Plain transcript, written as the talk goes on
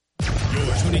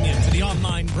You're tuning in to the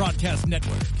online broadcast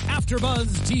network, AfterBuzz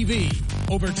TV.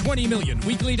 Over 20 million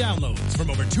weekly downloads from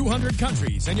over 200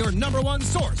 countries and your number one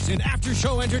source in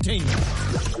after-show entertainment.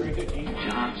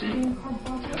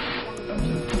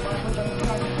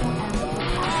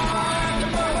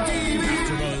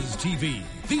 AfterBuzz TV,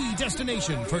 the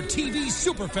destination for TV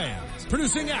superfans.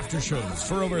 Producing aftershows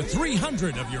for over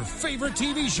 300 of your favorite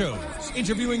TV shows.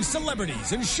 Interviewing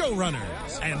celebrities and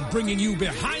showrunners. And bringing you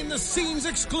behind-the-scenes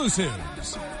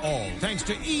exclusives. All thanks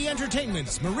to E!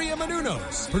 Entertainment's Maria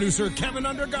Menounos, producer Kevin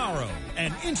Undergaro,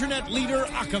 and internet leader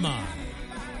Akamai.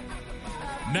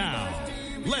 Now,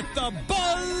 let the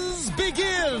buzz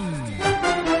begin!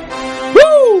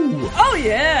 Woo! Oh,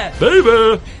 yeah.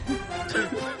 Baby!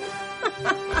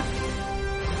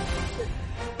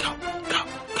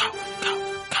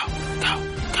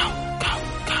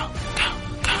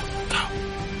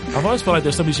 I've always felt like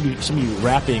there's somebody should be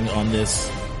rapping on this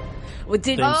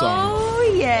theme song.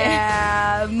 Oh,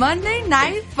 yeah. Monday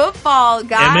Night Football,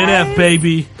 guys. MNF,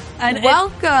 baby. And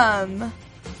welcome.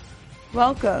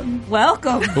 Welcome.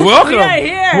 Welcome. Welcome. We are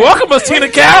here. Welcome, us Tina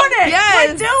Cap.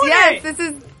 Yes, We're doing it. This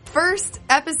is first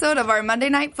episode of our Monday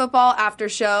Night Football after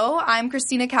show. I'm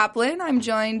Christina Kaplan. I'm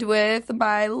joined with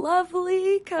my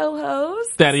lovely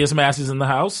co-host. Thaddeus Massey's in the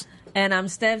house. And I'm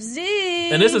Steph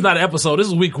Z. And this is not an episode. This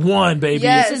is week 1, baby.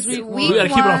 Yes, This is week week We gotta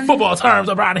keep it on one. football terms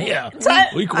around here.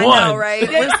 Week 1. I know, right?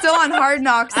 We're still on Hard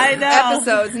Knocks I know.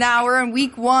 episodes. Now we're in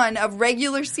week 1 of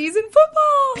regular season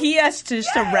football. P.S.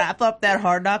 Just to wrap up that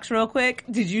Hard Knocks real quick.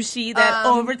 Did you see that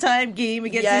overtime game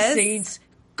against yes. the Saints?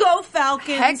 Go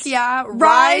Falcons. Heck yeah.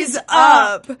 Rise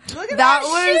up. Look at That that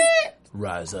was... shit.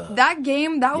 Rise up. That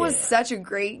game, that was such a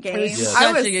great game. It was Yeah.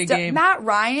 such a good game. Matt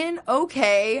Ryan,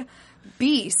 okay,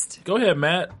 beast, Go ahead,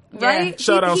 Matt. right?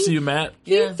 Shout out to you, Matt.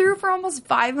 He threw for almost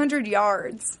 500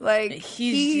 yards. Like,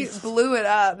 he just- blew it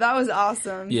up. That was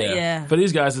awesome. Yeah. For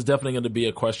these guys, it's definitely going to be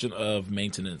a question of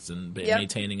maintenance and Yep.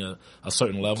 maintaining a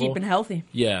certain level. Keeping healthy.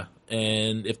 Yeah.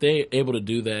 And if they're able to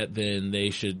do that, then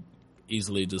they should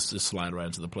easily just slide right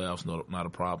into the playoffs. Not a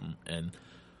problem. And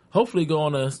hopefully go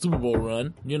on a Super Bowl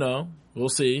run. You know, we'll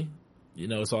see. You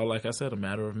know, it's all, like I said, a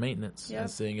matter of maintenance Yep.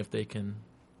 and seeing if they can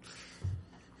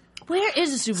Where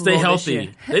is the Super stay Bowl healthy. this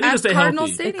year? They need to At stay Cardinal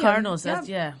healthy. Stadium. The Cardinals, Yep. that's,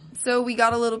 yeah. So we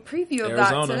got a little preview of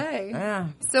Arizona. that today. Yeah.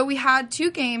 So we had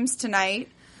 2 games tonight.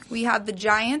 We had the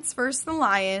Giants versus the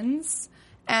Lions,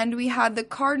 and we had the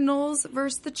Cardinals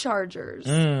versus the Chargers.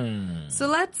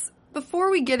 So before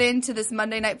we get into this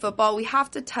Monday Night Football, we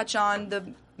have to touch on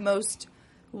the most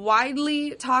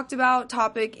widely talked about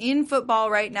topic in football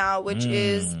right now, which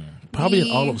is Probably in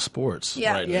the- all of sports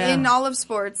right now. Yeah. in all of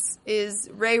sports, is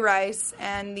Ray Rice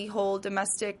and the whole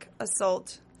domestic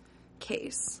assault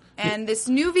case. And this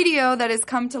new video that has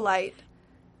come to light.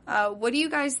 What do you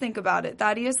guys think about it?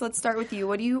 Thaddeus, let's start with you.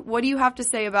 What do you have to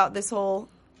say about this whole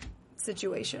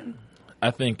situation?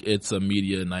 I think it's a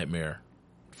media nightmare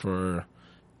for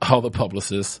all the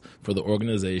publicists, for the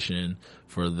organization,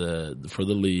 for the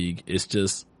league. It's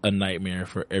just a nightmare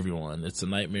for everyone. It's a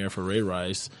nightmare for Ray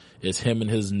Rice. It's him and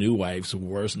his new wife's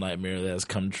worst nightmare that has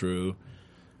come true.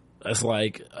 It's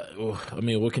like, I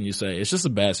mean, what can you say? It's just a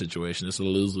bad situation. It's a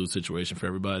lose-lose situation for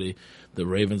everybody. The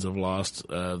Ravens have lost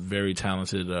a very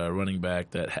talented running back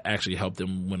that actually helped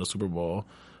them win a Super Bowl.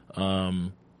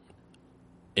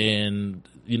 And,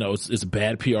 you know, it's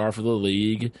bad PR for the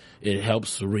league. It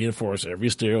helps reinforce every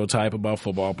stereotype about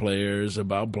football players,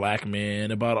 about black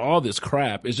men, about all this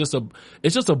crap. It's just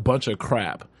a bunch of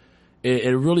crap.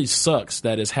 It really sucks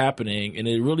that it's happening, and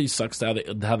it really sucks how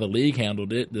the league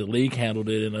handled it. The league handled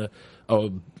it in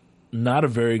a not a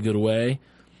very good way.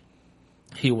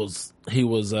 He was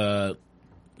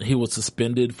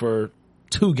suspended for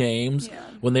 2 games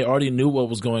when they already knew what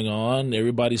was going on.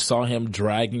 Everybody saw him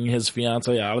dragging his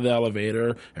fiance out of the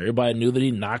elevator. Everybody knew that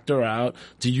he knocked her out.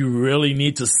 Do you really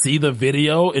need to see the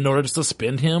video in order to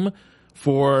suspend him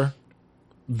for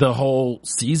the whole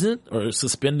season or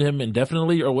suspend him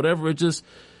indefinitely or whatever? It's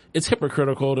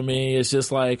hypocritical to me. It's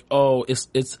just like,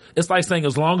 it's like saying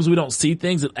as long as we don't see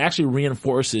things, it actually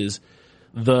reinforces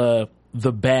the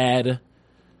bad.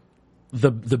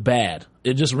 The bad.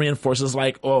 It just reinforces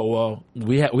like,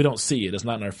 we don't see it. It's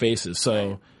not in our faces.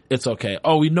 So it's okay.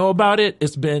 Oh, we know about it.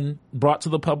 It's been brought to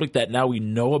the public that now we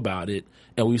know about it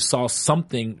and we saw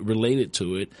something related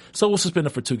to it. So we'll suspend it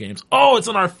for 2 games. Oh, it's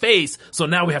in our face. So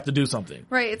now we have to do something.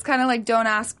 Right. It's kind of like don't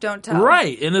ask, don't tell.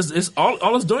 Right. And it's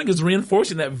all it's doing is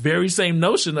reinforcing that very same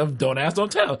notion of don't ask,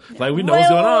 don't tell. Like we know what's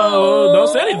going on. Don't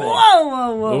say anything.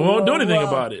 Whoa. We won't do anything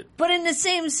about it. But in the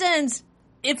same sense,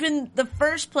 if in the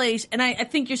first place, and I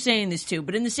think you're saying this too,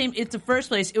 but in the first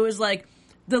place, it was like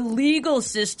the legal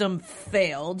system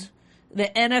failed The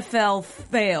NFL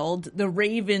failed. The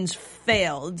Ravens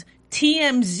failed.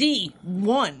 TMZ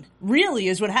won. Really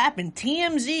is what happened.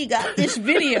 TMZ got this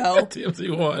video.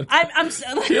 TMZ won.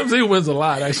 TMZ wins a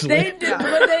lot, actually. They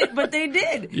did, but they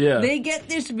did. Yeah. They get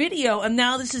this video, and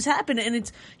now this has happened. And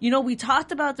it's, we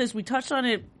talked about this. We touched on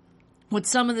it with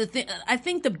some of the things. I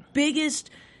think the biggest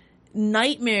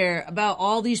nightmare about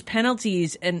all these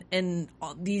penalties and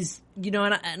these,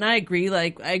 and I agree.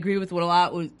 Like, I agree with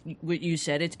what you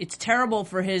said. It's terrible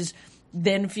for his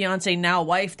then fiance, now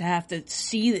wife, to have to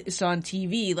see this on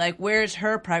TV. Like, where's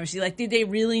her privacy? Like, did they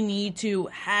really need to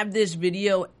have this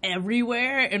video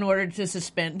everywhere in order to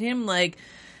suspend him? Like,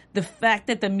 the fact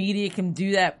that the media can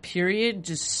do that, period,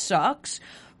 just sucks.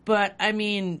 But I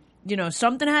mean,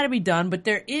 something had to be done. But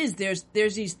there's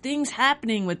these things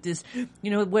happening with this,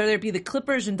 whether it be the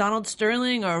Clippers and Donald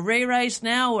Sterling or Ray Rice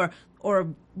now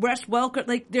or Wes Welker,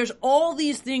 like, there's all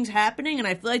these things happening, and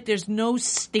I feel like there's no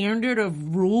standard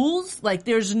of rules. Like,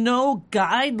 there's no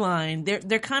guideline.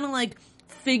 They're kind of like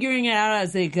figuring it out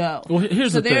as they go. Well,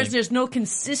 here's the thing. There's no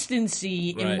consistency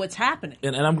in what's happening.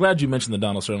 And I'm glad you mentioned the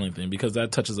Donald Sterling thing, because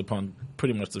that touches upon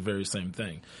pretty much the very same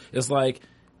thing. It's like,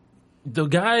 the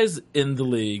guys in the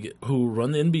league who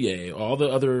run the NBA, all the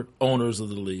other owners of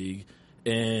the league,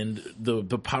 and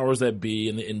the powers that be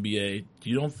in the NBA,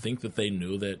 you don't think that they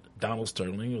knew that Donald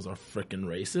Sterling was a freaking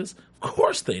racist? Of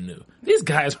course they knew. These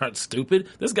guys aren't stupid.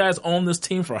 This guy's owned this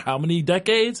team for how many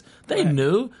decades? They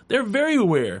knew. They're very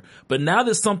aware. But now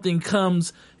that something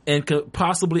comes and could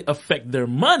possibly affect their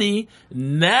money,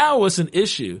 now it's an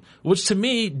issue, which to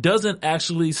me doesn't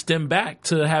actually stem back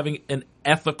to having an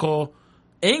ethical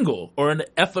angle or an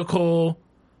ethical.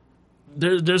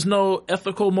 There's no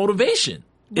ethical motivation.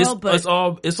 Well,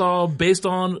 it's all based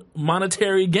on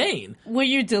monetary gain. Were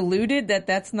you deluded that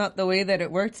that's not the way that it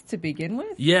worked to begin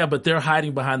with? Yeah, but they're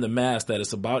hiding behind the mask that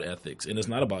it's about ethics, and it's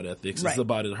not about ethics. Right. It's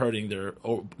about it hurting their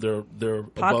above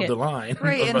the line,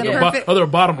 right? or their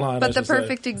bottom line. But the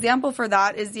perfect example for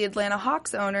that is the Atlanta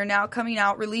Hawks owner now coming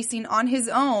out releasing on his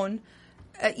own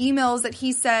emails that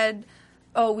he said,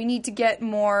 oh, we need to get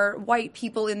more white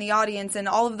people in the audience, and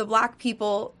all of the black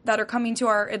people that are coming to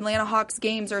our Atlanta Hawks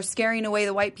games are scaring away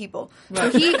the white people.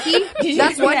 Right. So he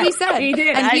that's what he said. He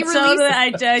did.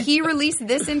 And he released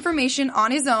this information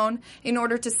on his own in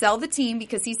order to sell the team,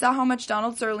 because he saw how much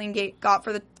Donald Sterling got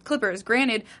for the Clippers.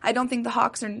 Granted, I don't think the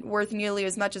Hawks are worth nearly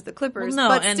as much as the Clippers. Well,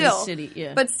 no, but and still, the city,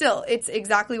 yeah. But still, it's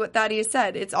exactly what Thaddeus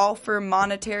said. It's all for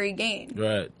monetary gain.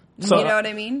 Right. So, you know what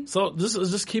I mean? So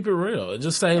just keep it real.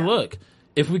 Just say, look,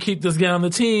 if we keep this guy on the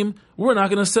team, we're not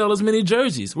going to sell as many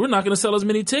jerseys. We're not going to sell as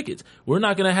many tickets. We're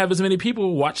not going to have as many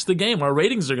people watch the game. Our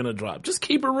ratings are going to drop. Just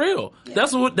keep it real. Yeah.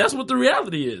 That's what the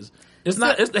reality is. It's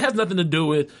not. It has nothing to do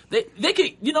with they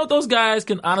can. Those guys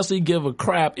can honestly give a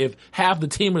crap if half the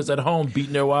team is at home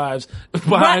beating their wives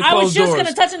behind closed doors. I was just going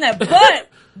to touch on that,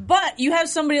 but you have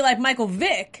somebody like Michael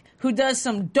Vick who does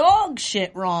some dog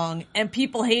shit wrong and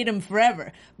people hate him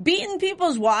forever. Beating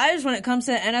people's wives when it comes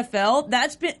to the NFL,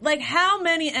 that's been, like, how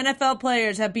many NFL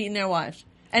players have beaten their wives?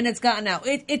 And it's gotten out.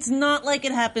 It's not like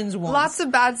it happens once. Lots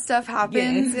of bad stuff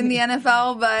happens in the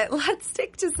NFL, but let's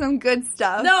stick to some good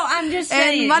stuff. No, I'm just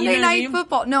saying. And Monday Night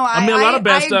Football. No, I mean, a lot of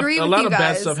bad stuff. Agree with a lot you of guys.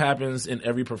 bad stuff happens in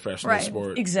every professional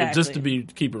sport. Exactly. Just to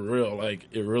keep it real, like,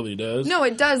 it really does. No,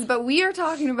 it does. But we are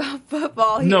talking about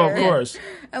football here. No, of course.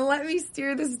 And let me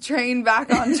steer this train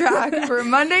back on track for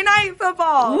Monday Night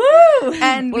Football. Woo!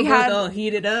 And we're both all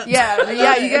heated up. Yeah.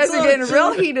 You guys are getting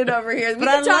real heated over here. But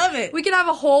I love it. We could have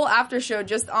a whole after show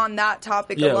just on that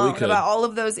topic alone, about all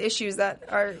of those issues that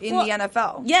are in the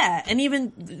NFL. Yeah, and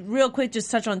even real quick,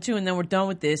 just touch on two, and then we're done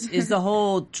with this, is the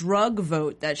whole drug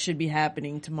vote that should be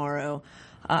happening tomorrow.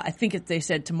 I think they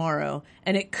said tomorrow,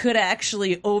 and it could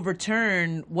actually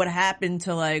overturn what happened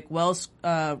to Wes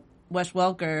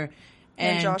Welker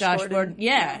and Josh Gordon.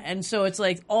 Yeah, and so it's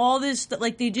like all this,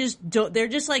 like they're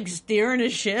just like steering a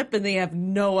ship, and they have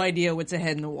no idea what's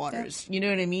ahead in the waters. You know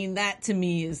what I mean? That to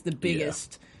me is the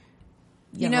biggest. Yeah.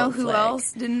 You know who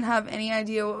else didn't have any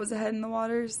idea what was ahead in the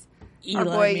waters? Our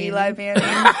boy Eli Manning.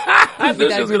 I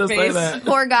knew she was going to say that.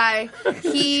 Poor guy.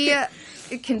 He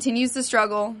continues to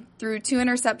struggle. Threw 2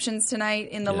 interceptions tonight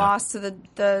in the loss to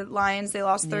the Lions. They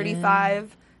lost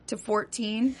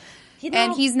 35-14.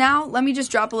 And he's now, let me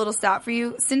just drop a little stat for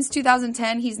you. Since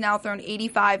 2010, he's now thrown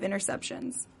 85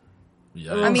 interceptions.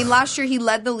 Yeah. I mean, last year he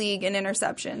led the league in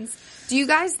interceptions. Do you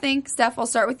guys think, Steph, I'll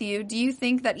start with you. Do you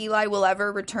think that Eli will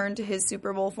ever return to his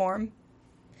Super Bowl form?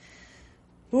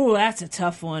 Ooh, that's a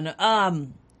tough one.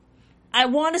 I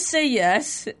want to say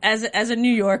yes. As a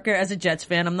New Yorker, as a Jets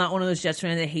fan, I'm not one of those Jets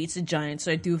fans that hates the Giants,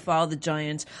 so I do follow the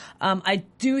Giants. I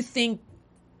do think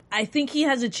I think he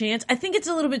has a chance. I think it's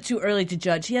a little bit too early to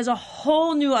judge. He has a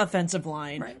whole new offensive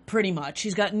line, pretty much.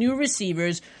 He's got new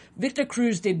receivers. Victor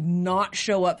Cruz did not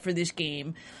show up for this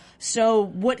game. So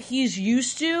what he's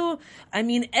used to, I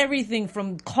mean, everything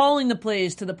from calling the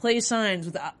plays to the play signs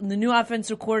with the new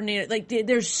offensive coordinator, like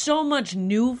there's so much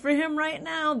new for him right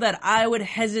now that I would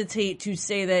hesitate to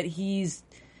say that he's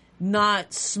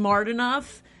not smart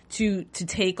enough to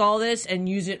take all this and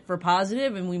use it for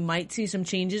positive, and we might see some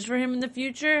changes for him in the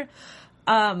future.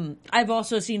 I've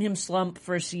also seen him slump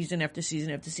for season after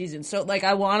season after season. So like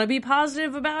I want to be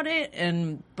positive about it,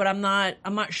 but I'm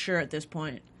not sure at this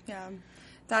point. Yeah.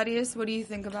 Thaddeus, what do you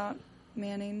think about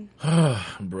Manning?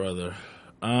 Brother.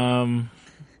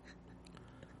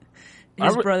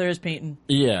 His brother is Peyton.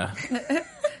 Yeah.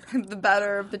 The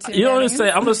better of the two. You know what I'm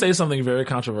going to say something very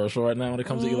controversial right now when it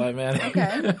comes to Eli Manning.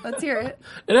 Okay, let's hear it.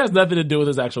 It has nothing to do with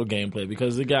his actual gameplay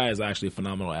because the guy is actually a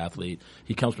phenomenal athlete.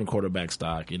 He comes from quarterback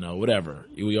stock, whatever.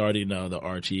 We already know the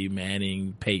Archie,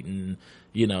 Manning, Peyton,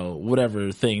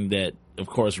 whatever thing that, of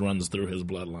course, runs through his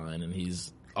bloodline, and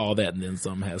he's all that and then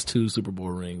some, has 2 Super Bowl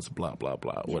rings, blah, blah,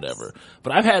 blah, whatever.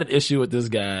 But I've had an issue with this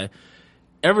guy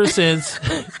ever since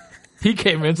he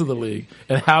came into the league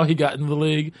and how he got into the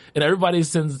league. And everybody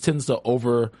tends to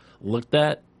overlook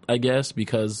that, I guess,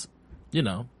 because,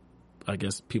 I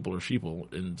guess people are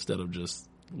sheeple instead of just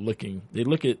looking. They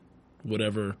look at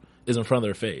whatever is in front of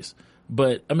their face.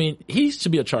 But, I mean, he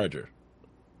should be a Charger.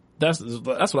 That's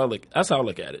what I look. That's how I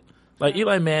look at it. Like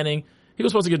Eli Manning, he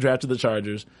was supposed to get drafted to the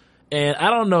Chargers. And I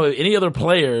don't know any other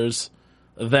players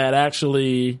that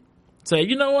actually say,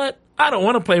 you know what? I don't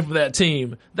want to play for that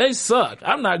team. They suck.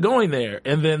 I'm not going there.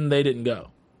 And then they didn't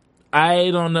go.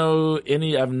 I don't know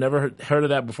any. I've never heard of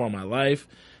that before in my life.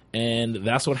 And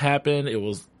that's what happened.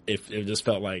 It just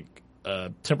felt like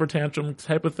a temper tantrum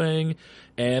type of thing.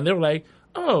 And they were like,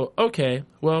 oh, okay.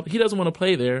 Well, he doesn't want to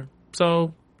play there.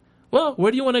 So, well,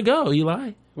 where do you want to go,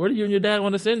 Eli? Where do you and your dad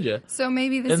want to send you? So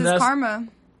maybe this is karma.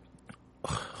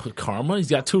 Karma?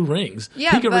 He's got 2 rings.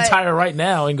 Yeah, he can retire right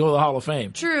now and go to the Hall of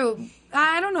Fame. True.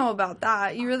 I don't know about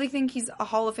that. You really think he's a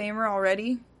Hall of Famer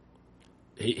already?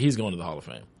 He's going to the Hall of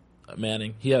Fame.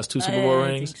 Manning. He has 2 Super Bowl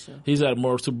rings. So. He's had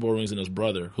more Super Bowl rings than his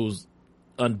brother, who's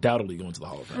undoubtedly going to the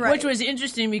Hall of Fame. Right. Which was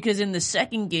interesting because in the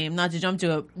second game, not to jump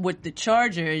to it, with the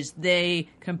Chargers, they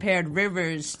compared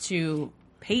Rivers to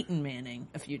Peyton Manning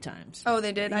a few times. Oh,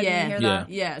 they did? I didn't hear that.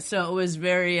 Yeah, so it was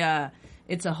very...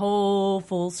 it's a whole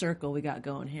full circle we got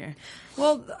going here.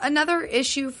 Well, another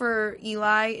issue for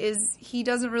Eli is he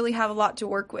doesn't really have a lot to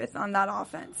work with on that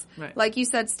offense. Right. Like you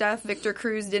said, Steph, Victor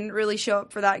Cruz didn't really show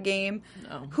up for that game.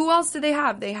 No. Who else do they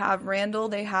have? They have Randall.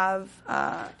 They have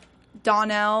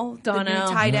Donnell, the new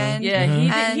tight end.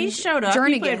 Yeah, he showed up.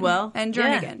 Jernigan, he played well. And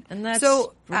Jernigan. Yeah, and that's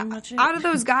so pretty much it. Out of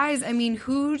those guys, I mean,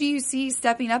 who do you see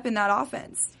stepping up in that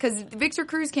offense? Because Victor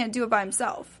Cruz can't do it by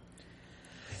himself.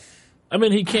 I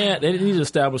mean, he can't. They need to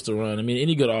establish the run. I mean,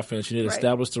 any good offense, you need to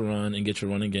establish the run and get your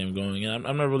running game going. And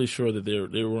I'm not really sure that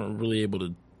they weren't really able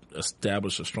to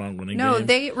establish a strong running game. No,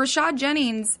 Rashad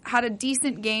Jennings had a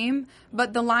decent game,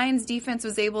 but the Lions defense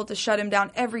was able to shut him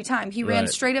down every time. He ran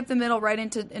straight up the middle right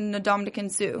into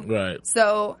Ndamukong Suh. Right.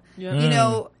 So,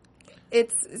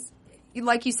 it's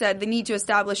like you said, they need to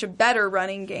establish a better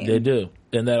running game. They do.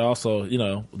 And that also,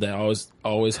 that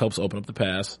always helps open up the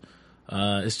pass.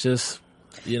 It's just...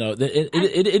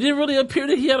 it didn't really appear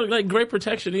that he had great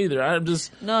protection either.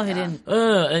 No, he didn't.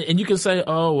 And you can say,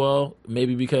 oh well,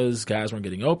 maybe because guys weren't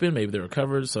getting open, maybe they were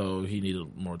covered, so he needed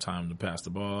more time to pass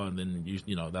the ball, and then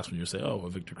that's when you say, oh well,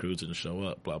 Victor Cruz didn't show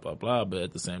up, blah blah blah. But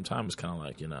at the same time, it's kind of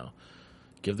like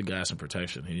give the guy some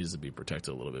protection. He needs to be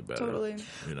protected a little bit better. Totally.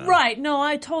 Right. No,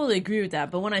 I totally agree with that.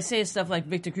 But when I say stuff like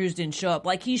Victor Cruz didn't show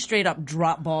up, he straight up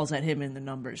dropped balls at him in the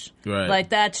numbers. Right.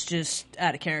 That's just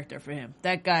out of character for him.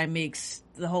 That guy makes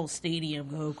the whole stadium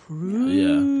go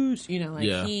Cruz.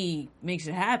 Yeah. He makes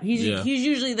it happen. He's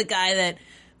usually the guy that,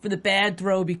 for the bad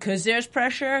throw, because there's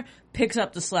pressure, picks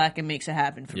up the slack and makes it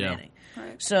happen for Manning.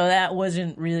 Right. So that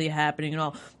wasn't really happening at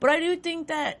all. But I do think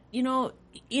that,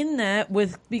 in that,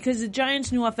 because the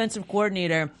Giants' new offensive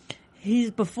coordinator,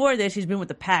 before this, he's been with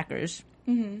the Packers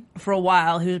for a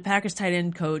while. He was a Packers tight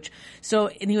end coach.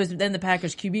 And he was then the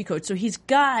Packers QB coach. So he's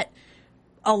got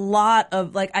a lot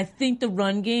of, I think the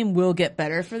run game will get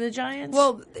better for the Giants.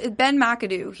 Well, Ben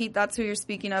McAdoo, that's who you're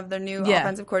speaking of, their new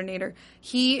offensive coordinator.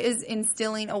 He is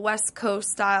instilling a West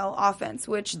Coast style offense,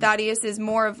 which Thaddeus is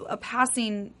more of a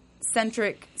passing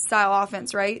centric style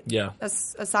offense, right? Yeah.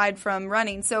 Aside from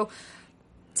running. So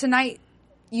tonight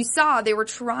you saw they were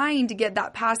trying to get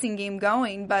that passing game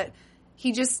going, but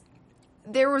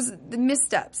there was the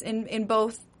missteps in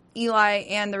both Eli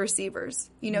and the receivers.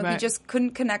 He just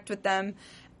couldn't connect with them.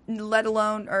 let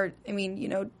alone,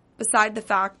 beside the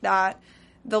fact that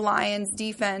the Lions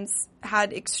defense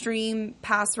had extreme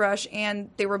pass rush and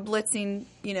they were blitzing,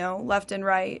 left and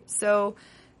right. So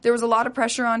there was a lot of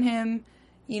pressure on him.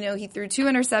 He threw 2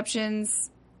 interceptions.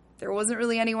 There wasn't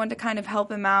really anyone to kind of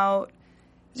help him out.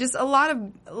 Just a lot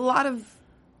of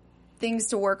things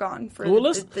to work on for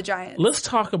the Giants. Let's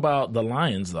talk about the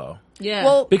Lions, though. Yeah.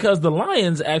 Well, because the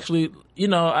Lions actually,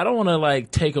 I don't want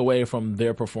to take away from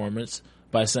their performance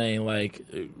by saying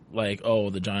oh,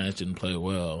 the Giants didn't play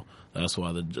well. That's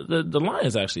why the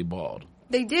Lions actually balled.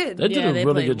 They did. They did a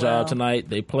really good job well tonight.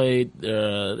 They played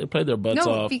their butts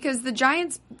off. No, because the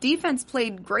Giants defense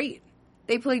played great.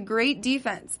 They played great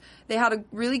defense. They had a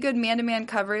really good man-to-man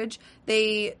coverage.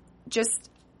 There's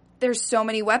so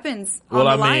many weapons on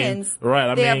the Lions.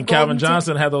 Right. Calvin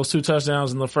Johnson had those 2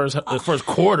 touchdowns in the first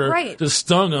quarter. Right. Just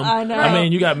stung him. I know.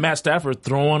 You got Matt Stafford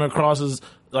throwing across his,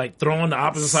 throwing the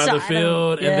opposite side of the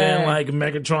field, and then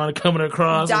Megatron coming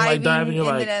across diving and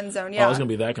you're in the end zone. oh, Yeah. it's gonna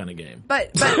be that kind of game.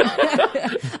 But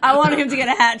I wanted him to get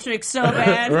a hat trick so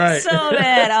bad. Right. So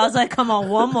bad. I was like, come on,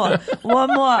 one more.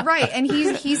 right, and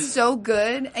he's so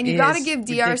good, and you got to give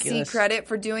DRC ridiculous credit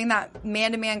for doing that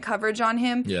man-to-man coverage on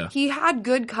him. Yeah. He had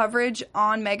good coverage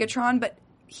on Megatron, but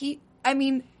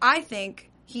I think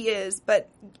he is. But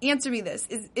answer me this: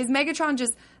 is Megatron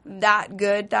just that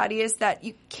good, Thaddeus, that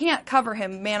you can't cover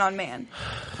him man on man?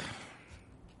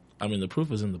 The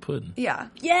proof is in the pudding. Yeah.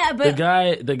 Yeah, but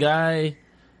The guy,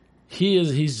 he is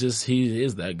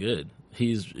that good.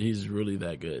 He's really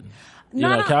that good.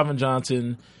 Calvin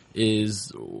Johnson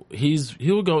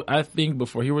he'll go, I think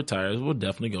before he retires, will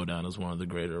definitely go down as one of the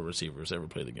greater receivers to ever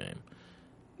play the game.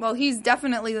 Well, he's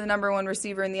definitely the number 1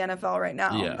 receiver in the NFL right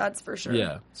now. Yeah. That's for sure.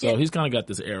 Yeah. So he's kind of got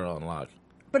this era on lock.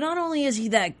 But not only is he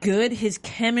that good, his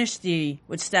chemistry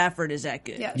with Stafford is that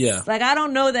good. Yes. Yeah. I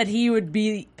don't know that he would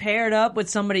be paired up with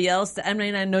somebody else. I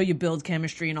know you build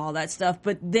chemistry and all that stuff,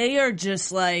 but they are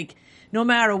just no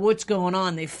matter what's going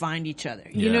on, they find each other.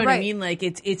 You Yeah. know what Right. I mean?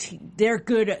 They're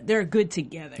good. They're good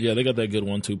together. Yeah, they got that good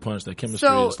 1-2 punch. That chemistry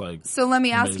is So let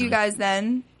me ask amazing. you guys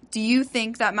then, do you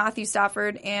think that Matthew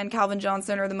Stafford and Calvin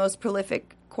Johnson are the most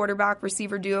prolific quarterback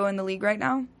receiver duo in the league right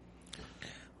now?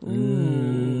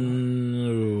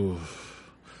 No.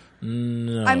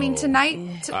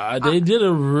 Tonight... they did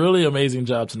a really amazing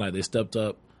job tonight. They stepped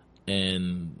up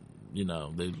and,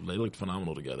 they looked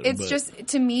phenomenal together. It's just,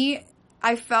 to me,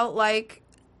 I felt like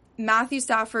Matthew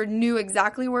Stafford knew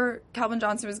exactly where Calvin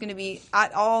Johnson was going to be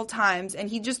at all times, and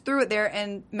he just threw it there,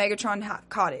 and Megatron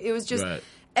caught it. It was just... Right.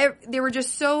 They were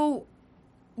just so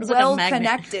like a well magnet.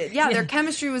 connected. Yeah, their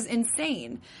chemistry was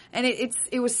insane, and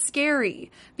it was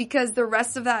scary because the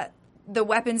rest of the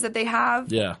weapons that they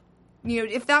have. Yeah.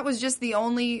 If that was just the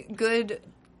only good,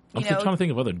 I'm trying to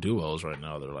think of other duos right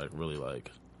now that are really what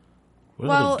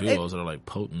are the duos that are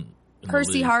potent? In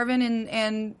Percy the league? Harvin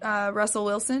and Russell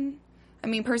Wilson.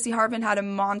 Percy Harvin had a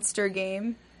monster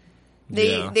game.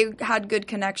 They had good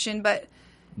connection, but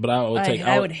I would take.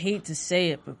 I would hate to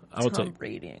say it, but I would Tom take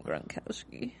Brady and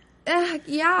Gronkowski.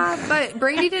 yeah, but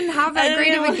Brady didn't have that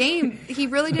great of a game. He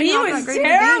really didn't have that great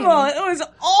terrible. of a game. It was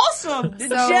awesome. The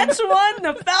Jets won,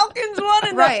 the Falcons won,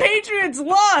 and Right. the Patriots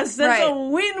lost. That's Right. a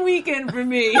win weekend for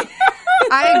me.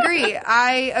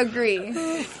 I agree.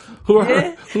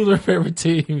 Who's our favorite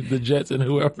team? The Jets and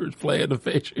whoever's playing the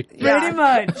Patriots. Yeah. Pretty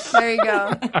much. There you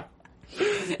go.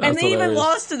 And they even hilarious.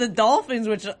 lost to the Dolphins,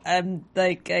 which I'm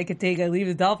I leave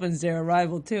the Dolphins, they're a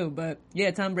rival too. But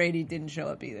yeah, Tom Brady didn't show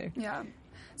up either. Yeah.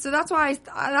 So that's why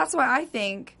I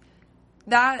think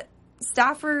that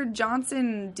Stafford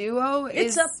Johnson duo is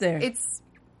It's up there. It's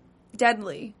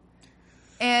deadly.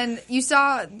 And you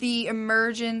saw the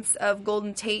emergence of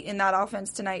Golden Tate in that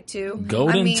offense tonight too.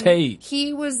 Golden Tate.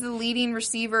 He was the leading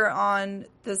receiver on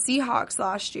the Seahawks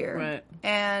last year. Right.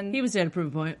 And He was there to prove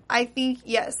a point. I think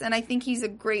and I think he's a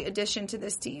great addition to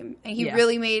this team. And he Yeah.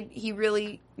 really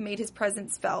made his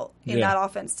presence felt in Yeah. that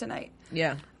offense tonight.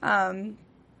 Yeah.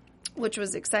 Which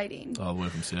was exciting. All the way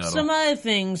from Seattle. Some other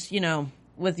things,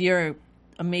 with your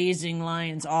amazing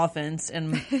Lions offense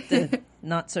and the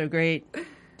not so great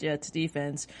Jets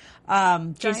defense.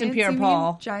 Jason Giants,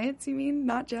 Pierre-Paul. Giants, you mean?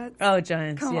 Not Jets? Oh,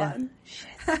 Giants. Come yeah. on.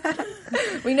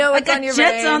 We know what's got on your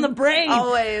Jets brain. on the brain.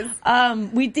 Always.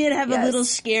 We did have a Yes. little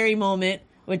scary moment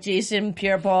with Jason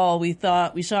Pierre-Paul. We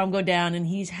saw him go down, and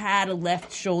he's had a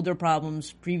left shoulder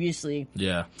problems previously.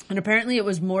 Yeah. And apparently it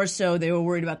was more so they were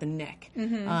worried about the neck.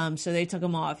 So they took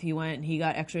him off. He went and he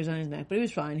got x-rays on his neck, but he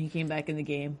was fine. He came back in the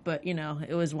game. But,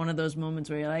 it was one of those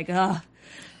moments where you're like,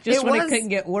 just when it couldn't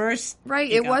get worse. Right.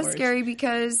 It It got was worse. scary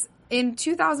because in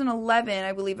 2011,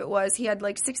 I believe it was, he had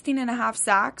 16 and a half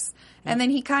sacks. And then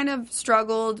he kind of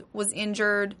struggled, was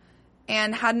injured.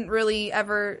 and hadn't really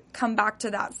ever come back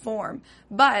to that form.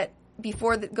 But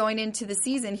before going into the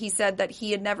season, he said that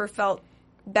he had never felt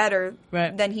better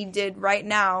than he did right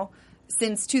now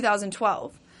since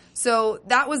 2012. So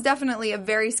that was definitely a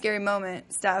very scary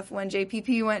moment, Steph, when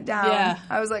JPP went down. Yeah.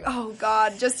 I was like, oh,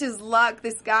 God, just his luck.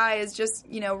 This guy is just,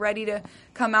 ready to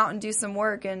come out and do some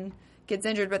work and gets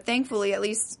injured. But thankfully, at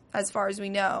least as far as we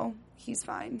know, he's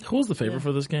fine. Who was the favorite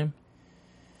for this game?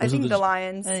 I think the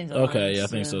Lions. Okay, yeah, I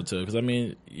think so, too. Because,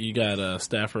 you got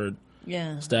Stafford.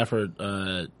 Yeah. Stafford,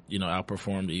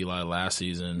 outperformed Eli last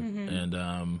season,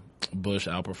 and Bush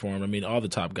outperformed. All the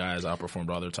top guys outperformed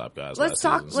all their top guys. Let's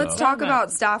talk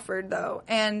about Stafford though,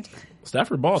 and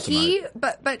Stafford balled tonight.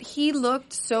 But he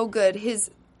looked so good.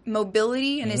 His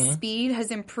mobility and his speed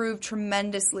has improved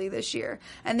tremendously this year,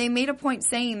 and they made a point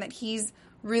saying that he's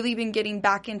really been getting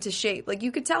back into shape. Like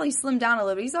you could tell he slimmed down a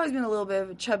little bit. He's always been a little bit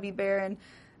of a chubby bear, and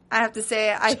I have to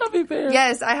say, chubby bear.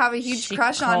 Yes, I have a huge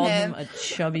crush on him. A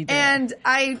chubby bear. And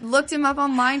I looked him up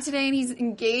online today, and he's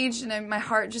engaged, and my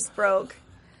heart just broke.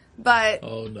 But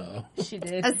oh no, she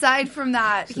did. Aside from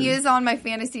that, he is on my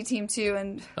fantasy team too,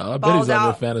 and I bet he's on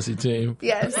your fantasy team.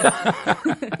 Yes,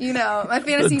 my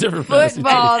fantasy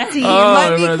football team.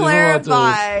 Let me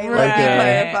clarify.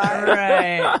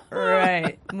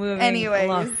 Right. Moving Anyways,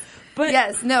 along. But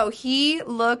yes, no, he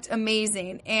looked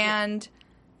amazing, and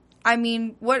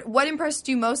what impressed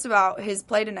you most about his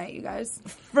play tonight, you guys?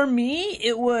 For me,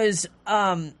 it was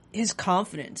his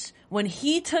confidence. When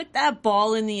he took that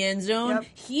ball in the end zone,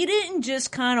 he didn't just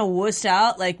kind of wuss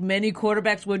out like many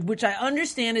quarterbacks would, which I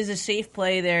understand is a safe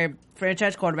play. They're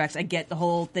franchise quarterbacks. I get the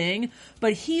whole thing.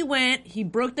 But he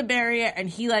broke the barrier, and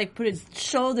he put his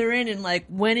shoulder in and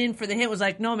went in for the hit, was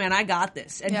like, no, man, I got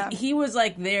this. And he was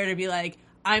there to be like,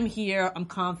 I'm here, I'm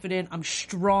confident, I'm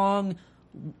strong,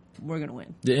 we're going to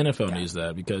win. The NFL needs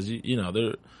that because,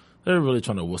 they're really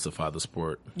trying to wussify the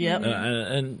sport. Yep.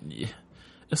 And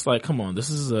it's like, come on, this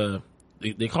is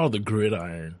they call it the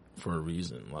gridiron for a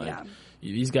reason.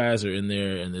 These guys are in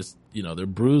there and this, they're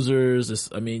bruisers.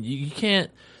 You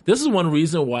can't, this is one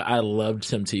reason why I loved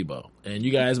Tim Tebow. And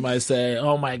you guys might say,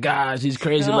 oh my gosh, he's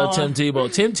crazy, love Tim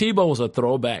Tebow. Tim Tebow was a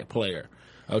throwback player.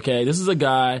 Okay. This is a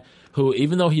guy who,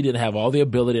 even though he didn't have all the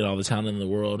ability and all the talent in the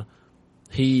world,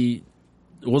 he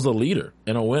was a leader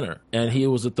and a winner, and he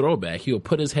was a throwback. He would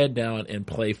put his head down and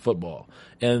play football,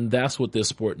 and that's what this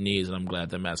sport needs, and I'm glad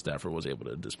that Matt Stafford was able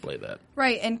to display that.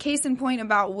 Right, and case in point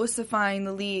about wussifying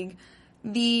the league,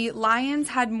 the Lions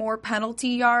had more penalty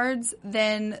yards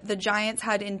than the Giants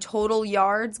had in total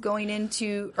yards going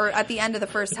into, or at the end of the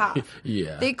first half.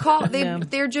 Yeah.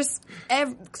 They're just,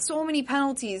 so many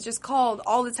penalties just called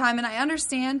all the time, and I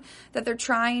understand that they're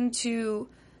trying to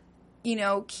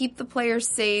keep the players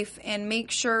safe and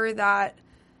make sure that,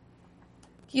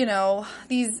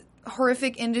 these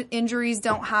horrific injuries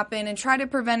don't happen and try to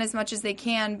prevent as much as they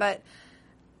can. But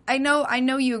I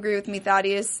know you agree with me,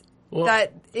 Thaddeus,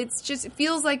 that it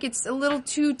feels like it's a little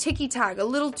too ticky-tack, a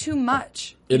little too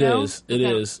much. It is.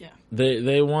 Yeah.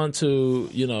 They want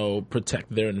to, protect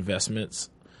their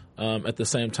investments. At the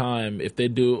same time, if they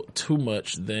do too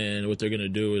much, then what they're going to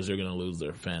do is they're going to lose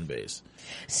their fan base.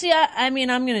 See, I'm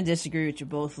going to disagree with you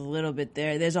both a little bit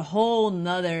there. There's a whole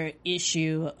nother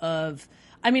issue of,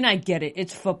 I get it.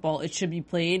 It's football. It should be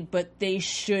played, but they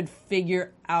should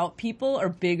figure out people are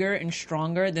bigger and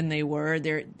stronger than they were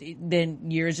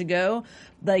than years ago.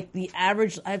 Like the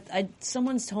average,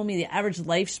 someone's told me the average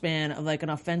lifespan of an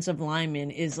offensive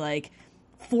lineman is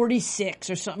 46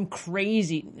 or something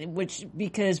crazy,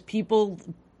 because people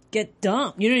get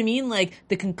dumb. You know what I mean?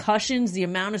 The concussions, the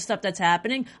amount of stuff that's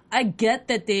happening. I get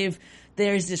that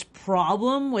there's this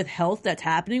problem with health that's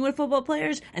happening with football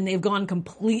players, and they've gone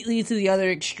completely to the other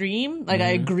extreme. I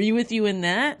agree with you in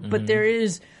that, but there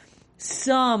is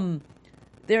something,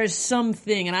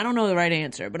 and I don't know the right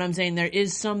answer, but I'm saying there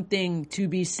is something to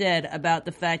be said about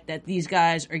the fact that these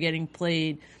guys are getting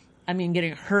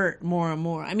hurt more and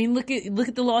more. Look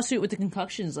at the lawsuit with the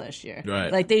concussions last year.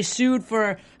 Right. They sued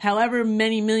for however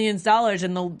many millions of dollars,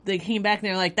 and they came back and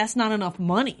they're like, that's not enough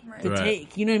money to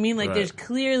take. You know what I mean? There's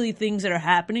clearly things that are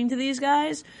happening to these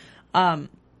guys.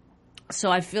 So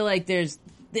I feel like there's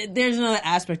another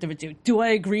aspect of it too. Do I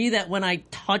agree that when I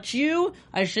touch you,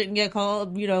 I shouldn't get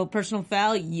called, personal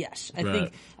foul? Yes.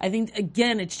 I think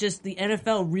again, it's just the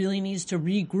NFL really needs to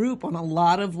regroup on a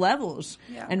lot of levels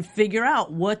and figure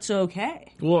out what's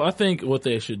okay. Well, I think what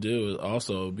they should do is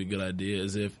also be a good idea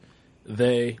is if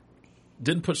they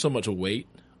didn't put so much weight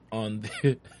on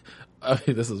the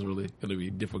this is really going to be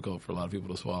difficult for a lot of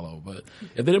people to swallow, but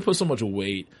if they didn't put so much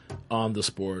weight on the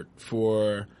sport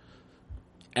for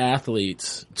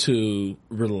athletes to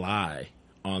rely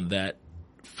on that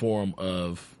form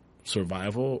of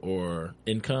survival or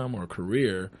income or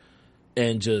career,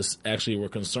 and just actually were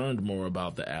concerned more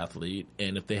about the athlete.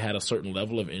 And if they had a certain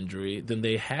level of injury, then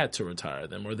they had to retire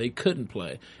them or they couldn't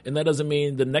play. And that doesn't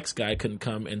mean the next guy couldn't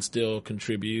come and still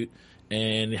contribute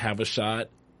and have a shot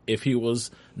if he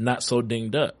was not so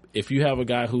dinged up. If you have a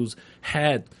guy who's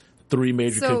had 3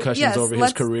 major concussions over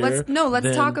his career.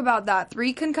 Let's talk about that.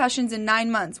 3 concussions in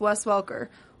 9 months, Wes Welker.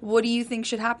 What do you think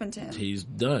should happen to him? He's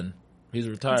done. He's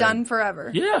retired. Done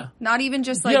forever. Yeah. Not even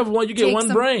just like you get one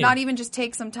brain. Not even just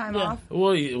take some time off.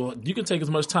 Well, you can take as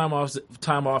much time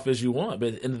off as you want, but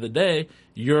at the end of the day,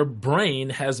 your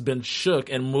brain has been shook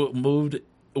and moved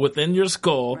within your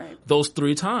skull those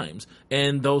 3 times,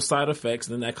 and those side effects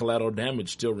and that collateral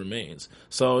damage still remains.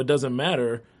 So it doesn't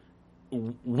matter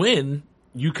when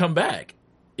you come back.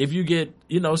 If you get,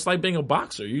 it's like being a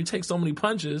boxer. You take so many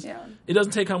punches. Yeah. It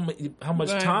doesn't take how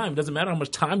much time. It doesn't matter how much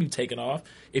time you've taken off.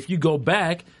 If you go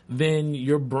back, then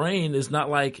your brain is not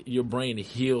like your brain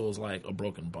heals like a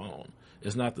broken bone.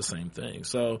 It's not the same thing.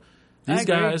 So these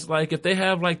guys, like, if they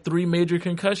have like 3 major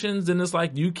concussions, then it's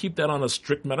like you keep that on a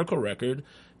strict medical record,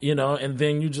 and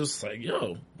then you just like,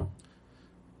 you're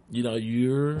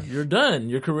done.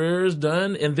 Your career is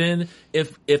done. And then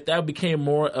if that became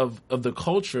more of the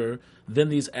culture, then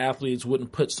these athletes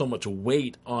wouldn't put so much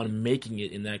weight on making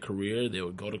it in that career. They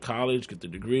would go to college, get the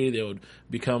degree. They would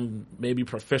become maybe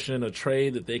proficient in a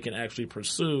trade that they can actually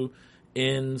pursue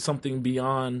in something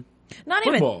beyond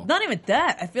football. Not even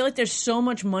that. I feel like there's so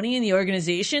much money in the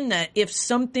organization that if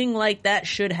something like that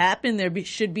should happen,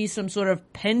 should be some sort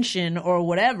of pension or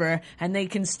whatever, and they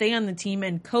can stay on the team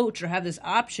and coach or have this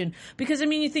option. Because,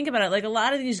 you think about it, like a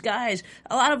lot of these guys,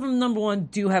 a lot of them, number one,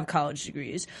 do have college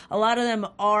degrees. A lot of them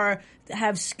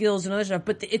have skills and other stuff,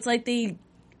 but it's like they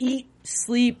eat,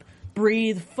 sleep,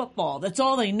 breathe football. That's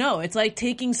all they know. It's like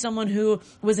taking someone who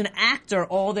was an actor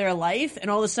all their life and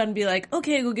all of a sudden be like,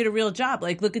 okay, go get a real job.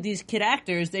 Like, look at these kid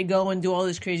actors. They go and do all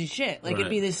this crazy shit. Like, it'd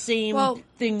be the same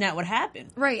thing that would happen.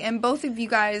 Right. And both of you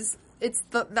guys, that's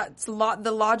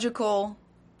the logical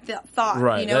thought,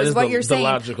 right. Is what you're saying.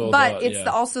 Logical but thought, it's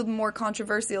also more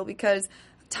controversial because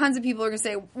tons of people are going to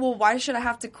say, well, why should I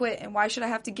have to quit and why should I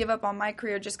have to give up on my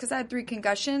career just because I had 3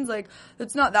 concussions? Like,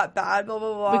 it's not that bad, blah,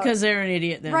 blah, blah. Because they're an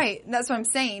idiot then. Right. That's what I'm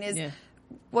saying is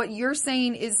what you're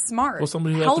saying is smart. Well,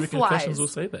 somebody who has 3 concussions will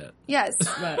say that. Yes.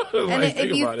 Right. And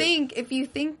if you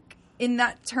think in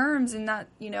that terms and that,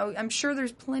 I'm sure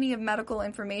there's plenty of medical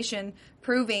information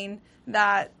proving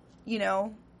that,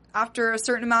 after a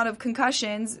certain amount of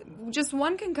concussions, just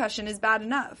 1 concussion is bad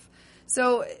enough.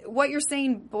 So what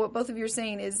both of you are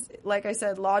saying is, like I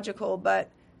said, logical, but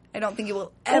I don't think it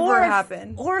will ever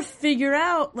happen. Or figure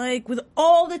out, like, with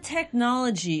all the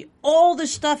technology, all the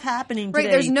stuff happening today.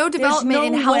 Right, there's no development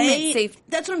in helmet safety.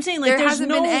 That's what I'm saying. Like, there hasn't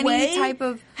been any type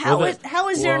of... How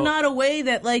is there not a way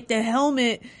that, like, the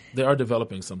helmet... They are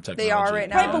developing some technology. They are right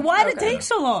now. Right, but why did it take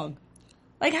so long?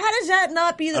 Like, how does that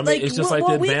not be... it's just like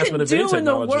the advancement of video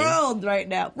technology. in the world right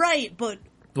now. Right, but...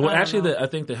 Well, actually, I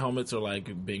think the helmets are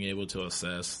like being able to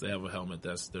assess. They have a helmet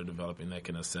they're developing that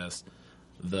can assess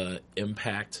the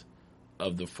impact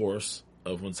of the force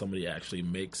of when somebody actually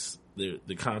makes the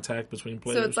contact between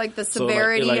players. So it's like the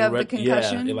severity of the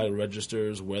concussion? Yeah, it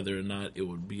registers whether or not it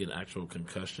would be an actual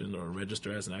concussion or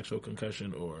register as an actual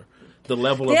concussion or the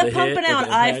level of the hit. They're pumping out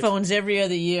iPhones every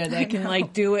other year that can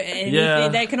do it.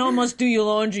 And they can almost do your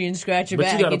laundry and scratch your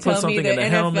back. You tell me the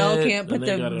NFL can't put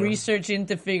the research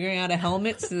into figuring out a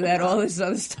helmet so that all this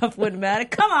other stuff wouldn't matter.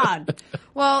 Come on.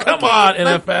 Well, Come on,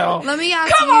 NFL. Let me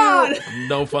ask you.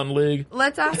 No fun league.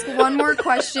 Let's ask one more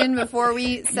question before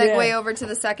we segue over to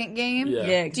the second game.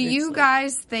 Yeah. Do you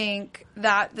guys think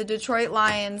that the Detroit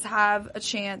Lions have a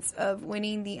chance of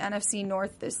winning the NFC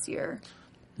North this year?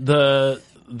 We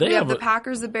have the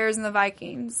Packers, the Bears, and the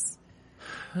Vikings.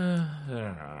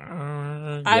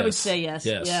 I would say yes.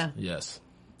 Yes.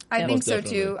 I think so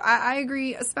too. I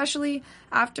agree, especially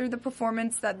after the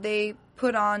performance that they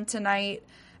put on tonight.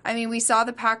 I mean, we saw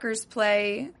the Packers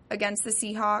play against the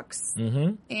Seahawks,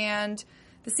 and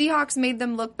the Seahawks made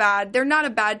them look bad. They're not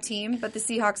a bad team, but the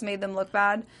Seahawks made them look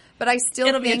bad. But I still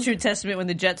think... It'll be a true testament when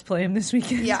the Jets play them this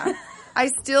weekend. Yeah.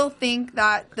 I still think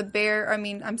that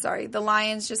the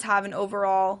Lions just have an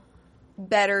overall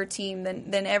better team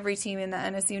than every team in the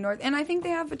NFC North. And I think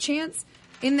they have a chance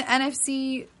in the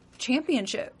NFC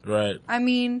Championship. Right. I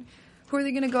mean, who are they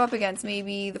going to go up against?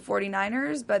 Maybe the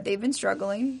 49ers, but they've been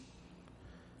struggling.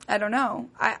 I don't know.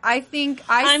 I think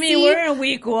we're in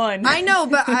week 1. I know,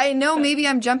 but I know maybe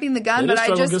I'm jumping the gun, but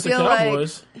I just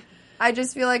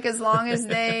feel like as long as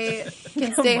they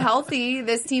can stay healthy,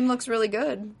 this team looks really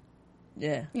good.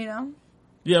 Yeah.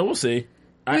 Yeah, we'll see.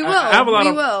 We will. I have a lot We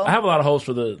of will. I have a lot of hopes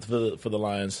for the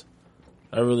Lions.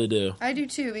 I really do. I do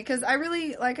too, because I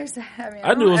really, like I said, I mean,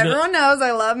 I knew it was everyone knows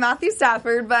I love Matthew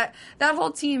Stafford, but that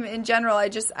whole team in general,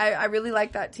 I really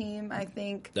like that team. I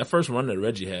think That first run that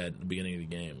Reggie had at the beginning of the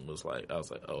game was like, I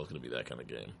was like, oh, it's going to be that kind of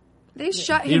game. they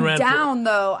shut He him ran down,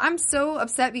 though. I'm so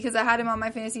upset because I had him on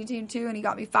my fantasy team too, and he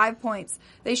got me 5 points.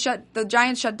 The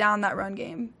Giants shut down that run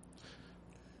game.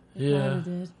 Yeah, Kinda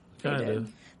did. kind did.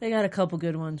 of. They got a couple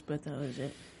good ones, but that was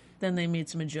it. Then they made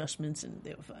some adjustments and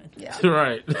they were fine. Yeah.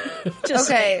 Right.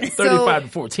 Just Okay, so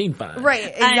 35-14 fine. right,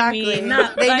 exactly. mean,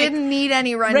 not they like didn't need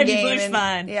any run Reggie game. Bush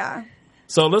fine. Yeah.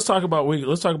 So let's talk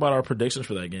about our predictions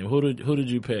for that game. Who did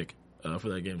you pick for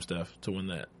that game, Steph, to win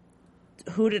that?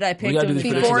 Who did I pick? We gotta do to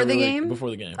these win? Before predictions the every week, game? Before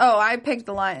the game. Oh, I picked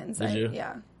the Lions. Did you?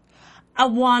 Yeah. I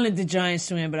wanted the Giants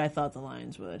to win, but I thought the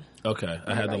Lions would. Okay,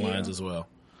 I had the about Lions you? as well.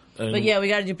 And But yeah, we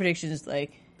got to do predictions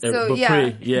like. So, but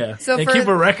yeah. yeah. So and for- keep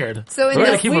a record. so in We're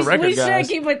gonna this- keep a record, we guys.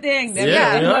 should keep a thing.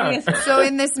 Yeah, we are. So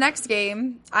in this next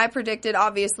game, I predicted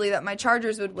obviously that my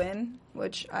Chargers would win,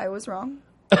 which I was wrong.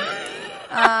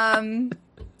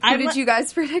 Who did you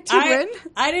guys predict would win?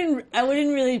 I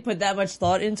wouldn't really put that much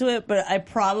thought into it, but I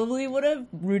probably would have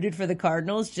rooted for the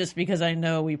Cardinals just because I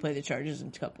know we play the Chargers in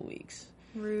a couple weeks.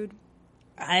 Rude.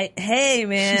 Hey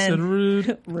man, She said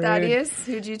rude. Rude. Thaddeus,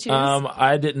 who'd you choose?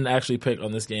 I didn't actually pick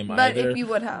on this game But either. if you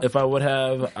would have. If I would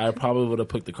have, I probably would have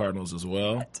picked the Cardinals as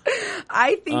well.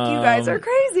 I think you guys are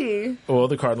crazy. Well,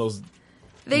 the Cardinals.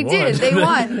 They won. did. They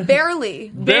won. Barely.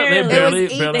 Barely. It was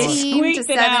barely. 18 Squeaked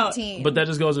to it out. 17. But that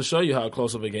just goes to show you how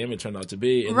close of a game it turned out to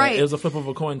be. And Right. It was a flip of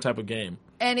a coin type of game.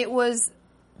 And it was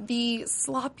the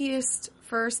sloppiest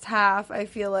first half I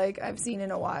feel like I've seen in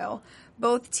a while.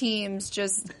 Both teams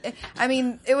just, I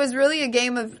mean, it was really a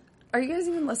game of, are you guys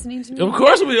even listening to me? Of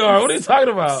course we are. What are you talking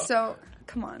about? So,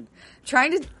 come on.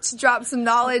 Trying to drop some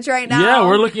knowledge right now. Yeah,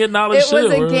 we're looking at knowledge It was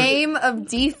too. a We're- game of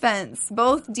defense.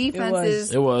 Both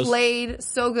defenses It was. played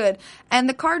so good. And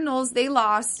the Cardinals, they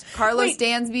lost Carlos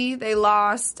Dansby. They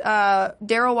lost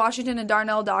Darryl Washington and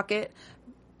Darnell Dockett.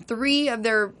 3 of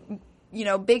their,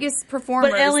 biggest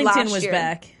performers But Ellington last was year.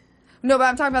 back. No, but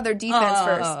I'm talking about their defense Oh,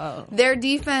 first. oh, oh. Their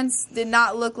defense did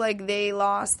not look like they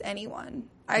lost anyone.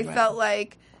 I felt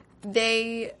like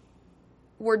they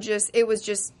were it was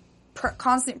just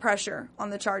constant pressure on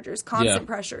the Chargers. Constant Yeah.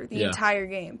 pressure the Yeah. entire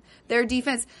game. Their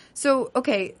defense. So,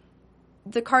 okay,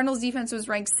 the Cardinals defense was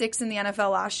ranked 6th in the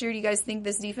NFL last year. Do you guys think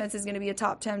this defense is going to be a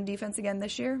top 10 defense again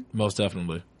this year? Most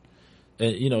definitely.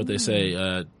 And you know what they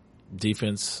say,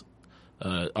 defense,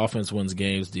 offense wins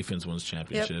games, defense wins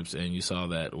championships. And you saw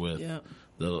that with Yeah.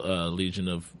 the Legion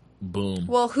of Boom.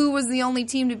 Well, who was the only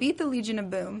team to beat the Legion of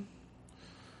Boom?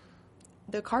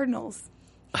 The Cardinals.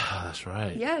 That's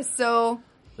right. Yes, so...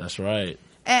 That's right.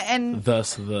 And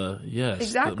Thus yes.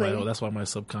 Exactly. That's why my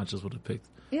subconscious would have picked.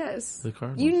 yes. The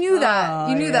Cardinals. You knew that. Oh,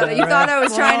 You knew yeah. that. You thought I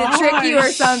was trying to trick you or Oh,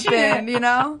 something, shit. you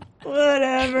know?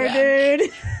 Whatever, Yeah.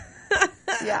 dude.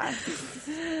 Yeah.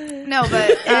 No,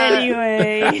 but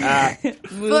Anyway,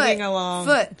 moving along.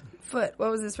 Foot.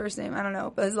 What was his first name? I don't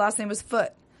know, but his last name was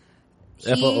Foot.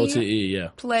 Foote, yeah.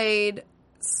 Played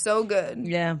so good.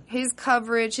 Yeah. His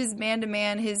coverage, his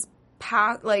man-to-man, his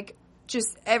pass,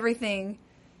 just everything.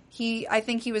 I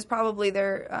think he was probably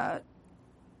their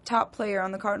top player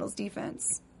on the Cardinals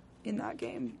defense in that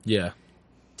game. Yeah.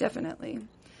 Definitely.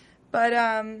 But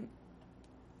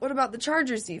what about the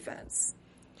Chargers defense?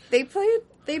 They played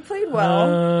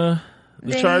well.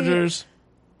 The They- Chargers.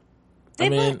 They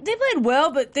mean- played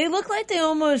well, but they look like they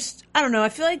almost, I don't know, I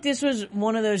feel like this was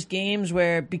one of those games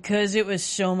where because it was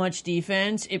so much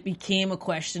defense, it became a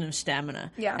question of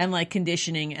stamina Yeah. and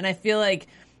conditioning. And I feel like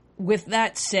with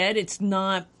that said, it's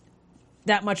not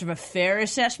that much of a fair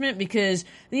assessment because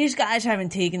these guys haven't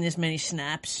taken this many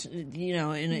snaps,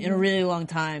 in a really long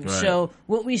time. Right. So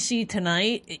what we see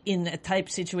tonight in a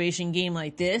type situation game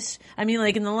like this, I mean,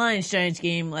 in the Lions-Giants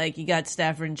game, you got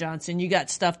Stafford and Johnson, you got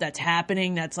stuff that's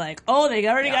happening that's oh, they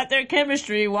already got their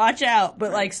chemistry, watch out.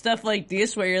 But stuff like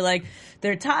this where you're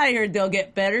they're tired, they'll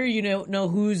get better, know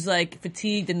who's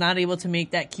fatigued and not able to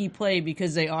make that key play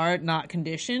because they are not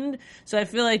conditioned. So I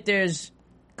feel like there's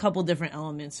couple different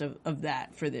elements of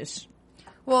that for this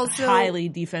Well, so highly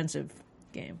defensive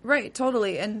game. right,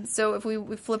 totally. And so if we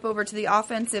flip over to the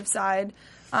offensive side,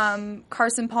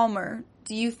 Carson Palmer,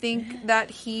 do you think that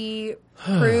he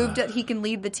proved that he can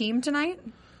lead the team tonight?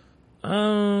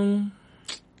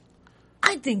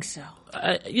 I think so.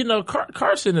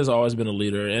 Carson has always been a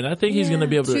leader, and I think he's going to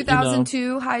be able to.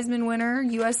 2002 Heisman winner,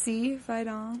 USC, fight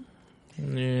on.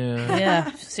 Yeah.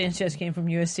 Yeah, Sanchez came from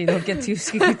USC. Don't get too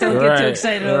excited over this.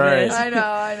 I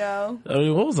know. I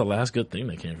mean, what was the last good thing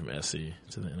that came from SC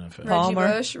to the NFL?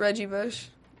 Palmer. Reggie Bush.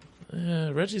 Yeah,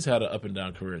 Reggie's had an up and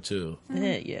down career too.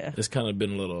 Yeah. It's kind of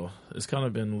been a little.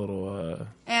 What do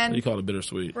And you call it?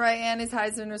 Bittersweet. right, and his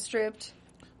Heisman was stripped.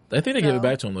 I think they gave So- it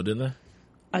back to him though, didn't they?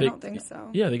 I They- don't think so.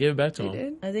 Yeah, they gave it back to They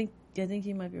him. did. I think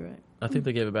you might be right. I think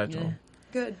they gave it back to Yeah. him.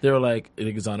 Good. They were like, it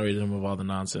exonerated him of all the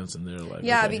nonsense, and they were like,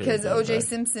 Yeah, okay, because here, give it O.J. back.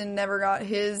 Simpson never got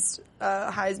his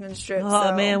Heisman strip. Oh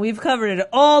so. man, we've covered it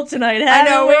all tonight. I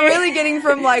Haven't know we? we're really getting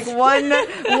from like one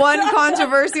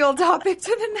controversial topic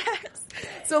to the next.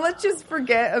 So let's just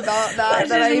forget about that. Let's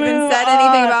that I just even move said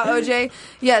anything on. about OJ.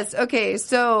 Yes. Okay.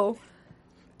 So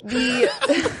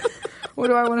what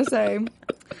do I want to say?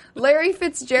 Larry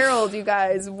Fitzgerald, you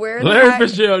guys. Where the Larry heck-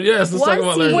 Fitzgerald, yes, let's talk Was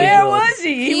about he- Larry Where Fitzgerald. was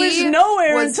he? He was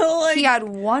nowhere until like he had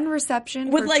one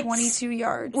reception with for like 22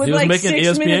 yards. with He was like making 6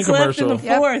 ESPN minutes left in the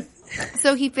commercial. fourth.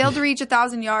 So he failed to reach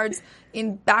 1,000 yards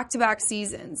in back-to-back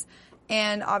seasons,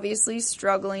 and obviously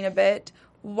struggling a bit.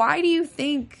 Why do you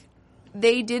think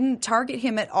they didn't target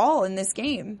him at all in this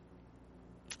game?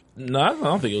 No, I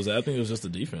don't think it was that. I think it was just the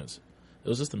defense. It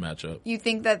was just the matchup. You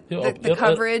think that Yeah, the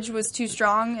coverage was too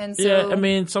strong, and so Yeah, I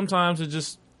mean, sometimes it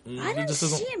just. I didn't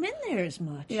see him in there as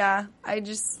much. yeah, I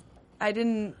I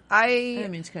didn't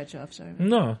mean to cut you off. Sorry.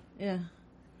 No. Yeah.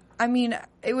 I mean,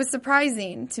 it was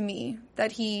surprising to me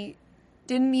that he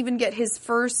didn't even get his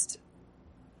first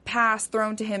pass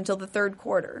thrown to him till the third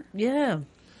quarter. Yeah.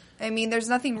 I mean, there's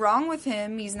nothing wrong with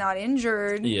him. He's not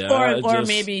injured. Yeah. Or just-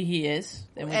 maybe he is,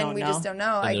 and we don't know. just don't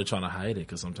know. And they're trying to hide it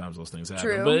because sometimes those things happen.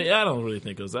 True. But yeah, I don't really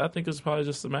think it was that. I think it's probably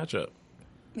just the matchup.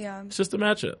 Yeah. It's just the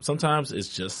matchup. Sometimes it's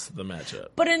just the matchup.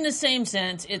 But in the same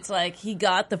sense, it's like he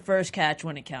got the first catch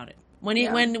when it counted. When he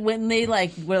Yeah. when they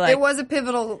like were like It was a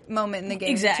pivotal moment in the game.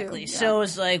 exactly. Too. So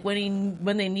it's like when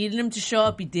they needed him to show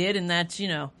up, he did, and that's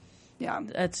yeah.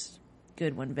 that's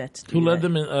good when vets. Do Who led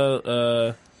that.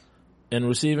 them in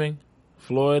receiving?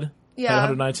 Floyd. Yeah. Had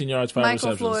 119 yards, 5 Michael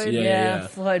receptions. Floyd. Yeah.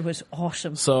 Floyd was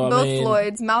awesome. So Both I mean,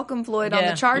 Floyds, Malcolm Floyd on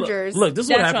Yeah. the Chargers. Look, this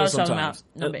is what That's what I happens was talking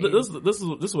sometimes.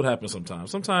 about. This is what happens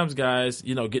sometimes. Sometimes guys,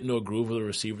 get into a groove with a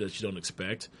receiver that you don't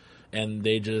expect, and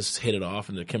they just hit it off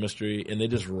in their chemistry, and they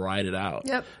just ride it out.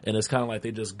 Yep. And it's kind of like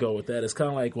they just go with that. It's kind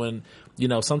of like when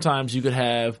sometimes you could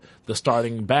have the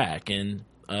starting back, and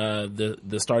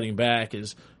the starting back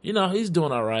is he's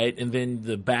doing all right, and then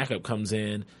the backup comes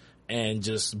in and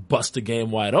just bust the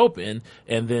game wide open,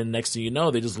 and then next thing you know,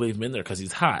 they just leave him in there because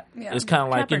he's hot. Yeah. It's kind of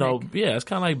like Kaepernick. it's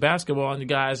kind of like basketball, and you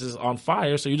guys is on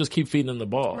fire, so you just keep feeding them the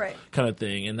ball, Right. kind of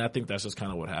thing. And I think that's just kind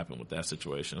of what happened with that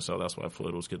situation. So that's why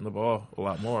Floyd was getting the ball a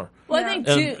lot more. Well, Yeah. I think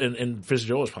And, too. and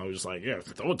Fitzgerald was probably just like, yeah,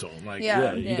 throw it to him. Like, Yeah.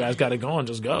 yeah, you Yeah. guys got it going,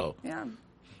 just go. Yeah.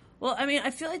 Well, I mean, I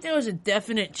feel like there was a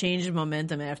definite change in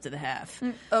momentum after the half.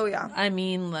 Oh, yeah. I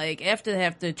mean, like after the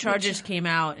half, the Chargers came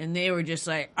out and they were just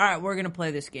like, "All right, we're gonna play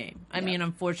this game." I mean,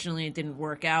 unfortunately, it didn't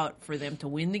work out for them to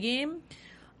win the game.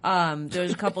 There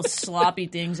was a couple sloppy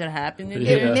things that happened in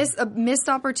Yeah. there. Missed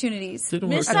opportunities. Didn't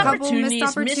work Missed out. couple missed opportunities,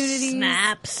 missed opportunities.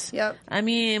 snaps. Yep. I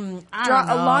mean, I A don't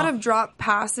know. lot of drop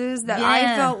passes that I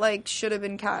Yeah. felt like should have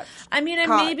been catched. I mean, and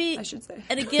Caught, maybe I should say.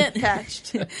 and again,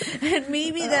 Catched. and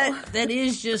maybe that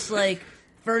is just like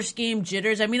first game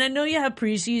jitters. I mean, I know you have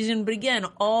preseason, but again,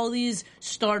 all these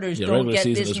starters Yeah, don't regular get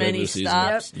season this is many regular season.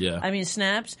 stops. Yep. Yeah. I mean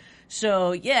snaps.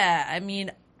 So yeah, I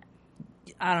mean,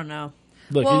 I don't know.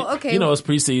 Look, Well, okay. it's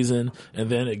preseason, and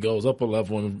then it goes up a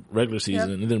level in regular season,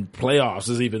 Yep. and then playoffs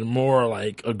is even more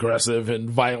like aggressive and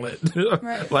violent,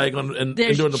 Right. like and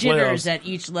There's during the jitters playoffs. at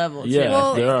each level. Yeah, too.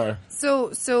 Well, there are.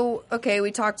 So okay,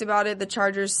 we talked about it. The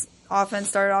Chargers offense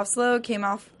started off slow, came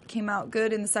out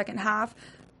good in the second half.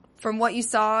 From what you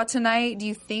saw tonight, do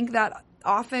you think that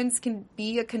offense can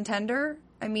be a contender?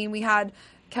 I mean, we had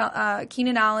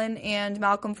Keenan Allen and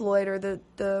Malcolm Floyd, or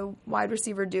the wide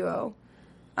receiver duo.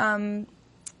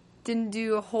 Didn't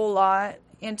do a whole lot.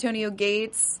 Antonio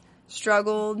Gates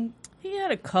struggled. he had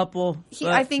a couple.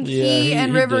 I think Yeah, he he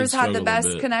and did Rivers had struggle the a best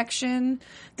bit. connection.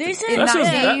 They say That's that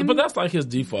just, game- but that's like his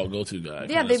default go-to guy. Yeah,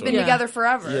 kinda, they've been sort of. together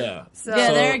forever. Yeah. So,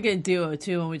 yeah, they're a good duo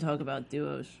too. When we talk about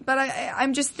duos, But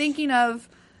I'm just thinking of,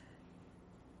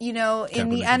 in the Kaepernick and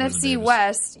Brandon NFC Davis.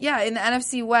 West. Yeah, in the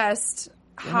NFC West,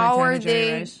 how are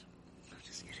the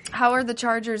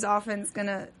Chargers offense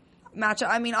gonna match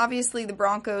up? I mean, obviously the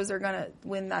Broncos are gonna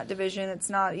win that division. It's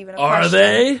not even a Are question.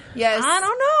 they? Yes. I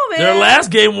don't know, man. Their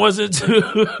last game wasn't too.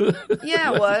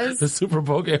 Yeah, it was. The Super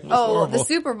Bowl game was Oh, horrible. the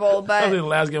Super Bowl, I think the but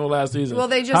last game of last season. well,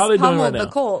 they How just are they doing pummeled right the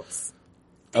now? Colts.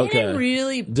 They didn't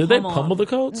really. Did they pummel the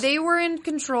Colts? They were in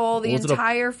control the Was it a-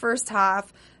 entire first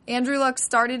half. Andrew Luck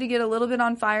started to get a little bit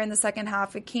on fire in the second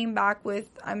half. It came back with,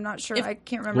 I'm not sure, I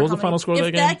can't remember. What was the final score of that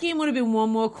If game? that game would have been one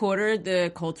more quarter,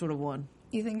 the Colts would have won.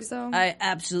 You think so? I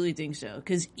absolutely think so.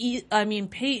 Because,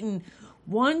 Peyton,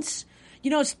 once...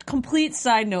 it's a complete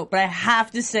side note, but I have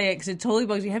to say it because it totally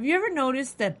bugs me. Have you ever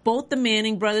noticed that both the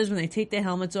Manning brothers, when they take their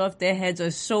helmets off, their heads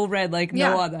are so red like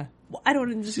no other? Well, I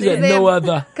don't understand. She said no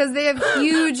other. Because they have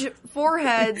huge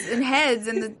foreheads and heads,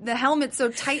 and the helmet's so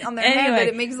tight on their head that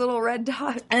it makes little red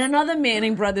dots. And another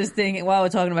Manning brothers thing, while we're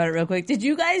talking about it real quick, did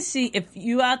you guys see, if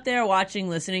you out there watching,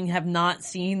 listening, have not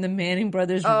seen the Manning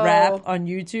brothers rap on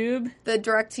YouTube? The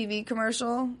DirecTV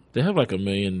commercial? They have like a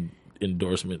million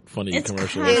endorsement funny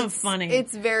commercials. Kind of funny.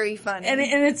 It's very funny. And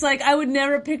it's like, I would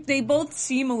never pick, they both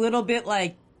seem a little bit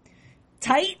like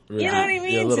tight, you know what I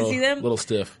mean, to see them? A little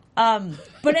stiff.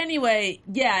 But anyway,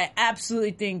 yeah, I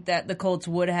absolutely think that the Colts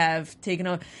would have taken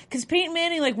over. Because Peyton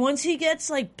Manning, like, once he gets,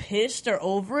 like, pissed or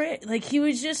over it, like, he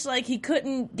was just, like, he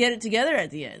couldn't get it together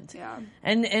at the end. Yeah.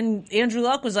 And Andrew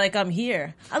Luck was like, I'm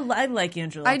here. I like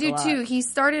Andrew Luck I do, a lot. too. He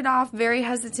started off very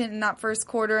hesitant in that first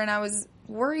quarter, and I was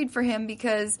worried for him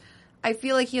because I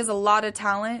feel like he has a lot of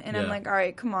talent, and I'm like, all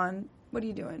right, come on. What are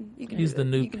you doing? You can He's do the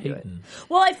this. new You can do it. Peyton.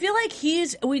 Well, I feel like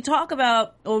we did talk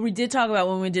about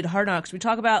when we did Hard Knocks, we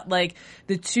talk about, like,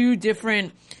 the two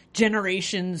different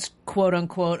generations, quote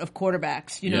unquote, of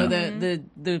quarterbacks. You know,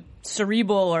 the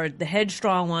cerebral or the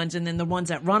headstrong ones, and then the ones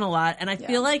that run a lot. And I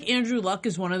feel like Andrew Luck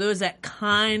is one of those that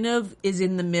kind of is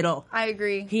in the middle. I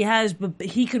agree.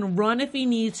 He can run if he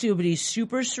needs to, but he's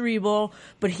super cerebral.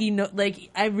 But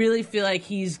I really feel like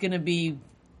he's gonna be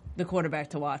the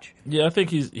quarterback to watch. Yeah, I think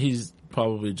he's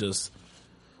probably just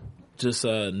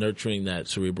nurturing that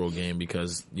cerebral game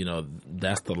because,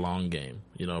 that's the long game,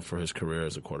 for his career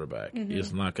as a quarterback. Mm-hmm.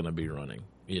 He's not going to be running.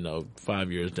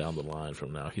 5 years down the line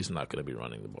from now, he's not going to be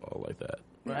running the ball like that.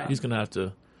 Right. He's going to have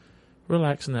to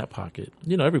relax in that pocket.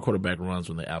 Every quarterback runs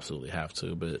when they absolutely have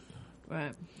to, but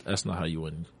that's not how you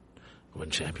win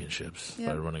championships,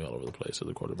 by running all over the place as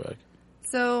a quarterback.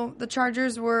 So the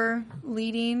Chargers were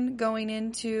leading going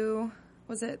into,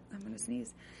 I'm going to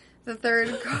sneeze, the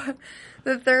third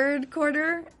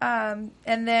quarter. And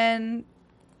then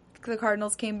the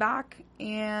Cardinals came back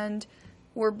and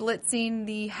were blitzing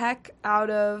the heck out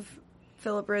of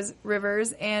Phillip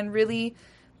Rivers and really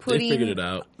putting... They figured it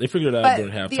out.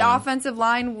 During halftime. The offensive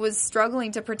line was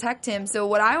struggling to protect him. So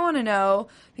what I want to know,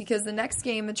 because the next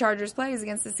game the Chargers play is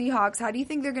against the Seahawks, how do you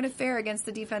think they're going to fare against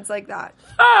the defense like that?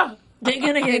 They're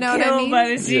gonna get know what I killed mean? by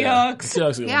the Seahawks.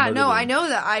 I know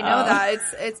that.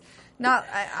 It's not.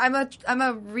 I'm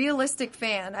a realistic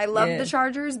fan. I love the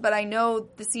Chargers, but I know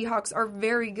the Seahawks are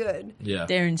very good. Yeah,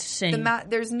 They're insane.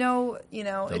 There's no,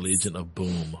 the Legion of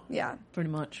Boom. Yeah, pretty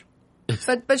much.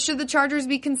 But should the Chargers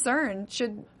be concerned?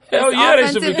 Hell yeah,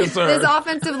 they should be concerned. This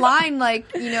offensive line,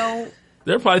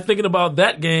 they're probably thinking about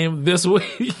that game this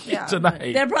week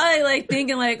tonight. They're probably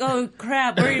thinking oh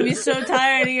crap, we're gonna be so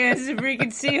tired against the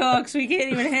freaking Seahawks, we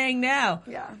can't even hang now.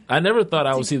 Yeah. I never thought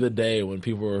I would see the day when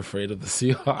people were afraid of the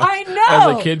Seahawks. I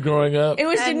know. As a kid growing up, It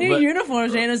was the new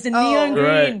uniforms, man. It was the neon green.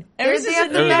 Right. Ever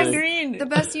since the neon green. The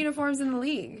best uniforms in the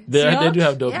league. They do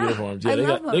have dope Yeah, uniforms. I Yeah,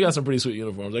 love them. they got some pretty sweet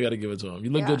uniforms. I got to give it to them.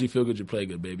 You look Yeah. good, you feel good, you play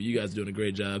good, baby. You guys are doing a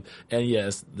great job. And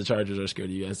yes, the Chargers are scared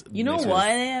of you guys. You know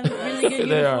why they have really good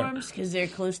They are. uniforms? Because they're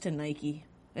close to Nike.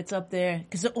 It's up there.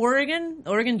 Because the Oregon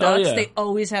Ducks, yeah. they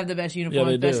always have the best uniforms,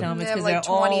 they best do. helmets, They have because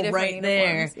they're all 20 different right there.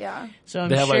 uniforms. Yeah. So I'm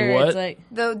They have, sure what? it's like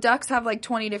The Ducks have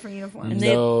 20 different uniforms. And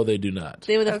they- No, they do not.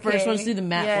 they were the Okay. first ones to do the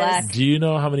matte Yes. black. Do you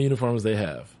know how many uniforms they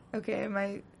have?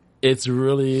 Okay, It's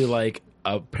really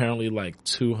apparently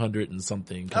 200 and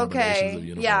something combinations of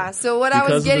uniforms. Yeah, so what I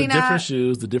was getting because of the different at...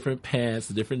 shoes, the different pants,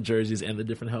 the different jerseys, and the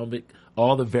different helmet,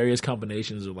 all the various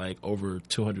combinations are over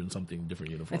 200 and something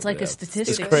different uniforms. It's like they a have.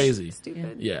 statistic. It's crazy.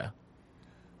 Stupid. Yeah.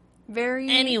 Very...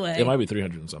 Anyway. It might be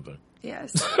 300 and something.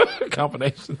 Yes.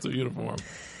 Combinations of uniform.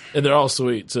 And they're all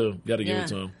sweet, too. Got to give Yeah. it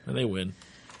to them. And they win.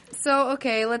 So,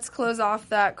 okay, let's close off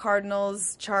that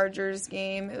Cardinals-Chargers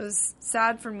game. It was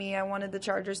sad for me. I wanted the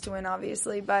Chargers to win,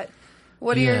 obviously. But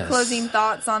what are your Yes. closing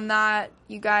thoughts on that?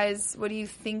 You guys, what do you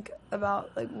think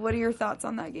about, what are your thoughts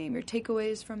on that game? Your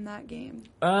takeaways from that game?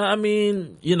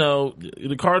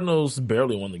 The Cardinals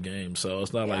barely won the game, so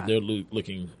it's not like Yeah. they're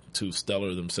looking too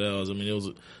stellar themselves.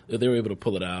 They were able to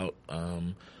pull it out.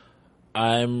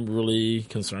 I'm really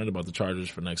concerned about the Chargers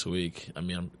for next week.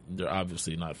 They're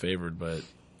obviously not favored, but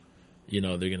they're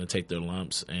going to take their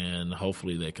lumps, and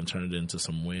hopefully they can turn it into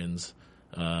some wins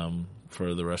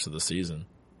for the rest of the season.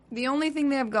 The only thing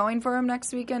they have going for them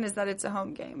next weekend is that it's a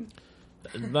home game.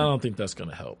 I don't think that's going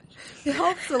to help. It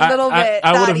helps a little bit,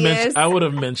 I Thaddeus. would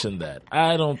have mentioned that.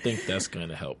 I don't think that's going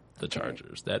to help. the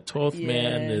Chargers. That 12th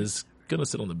man is gonna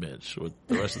sit on the bench with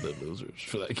the rest of the losers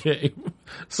for that game.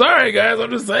 Sorry, guys, I'm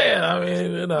just saying. I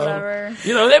mean, Whatever.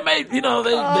 they may, See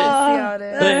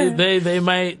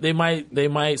they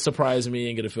might surprise me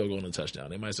and get a field goal and a touchdown.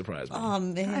 They might surprise me. Oh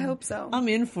man, I hope so. I'm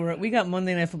in for it. We got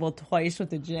Monday Night Football twice with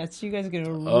the Jets. You guys are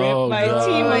gonna rip Oh, my God.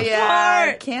 team apart.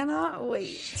 Yeah, cannot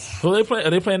wait. Who they play? Are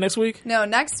they playing next week? No,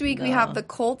 next week we have the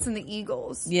Colts and the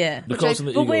Eagles. Yeah, The Colts and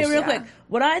the but wait, Eagles. real Yeah. quick.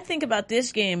 What I think about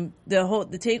this game, the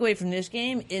takeaway from this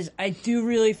game is, I do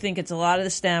really think it's a lot of the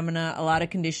stamina, a lot of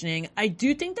conditioning. I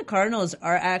do think the Cardinals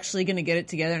are actually going to get it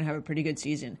together and have a pretty good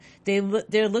season. There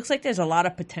looks like there's a lot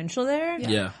of potential there.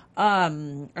 Yeah.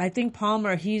 I think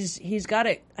Palmer, he's got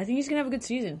it. I think he's going to have a good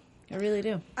season. I really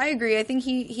do. I agree. I think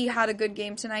he had a good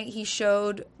game tonight. He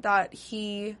showed that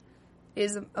he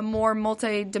is a more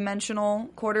multi-dimensional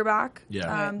quarterback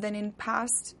than in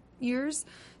past years.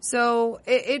 So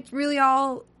it really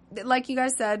all, like you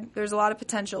guys said, there's a lot of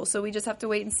potential. So we just have to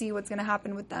wait and see what's going to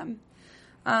happen with them.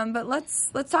 But let's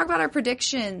talk about our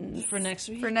predictions For next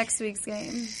week? for next week's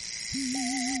game.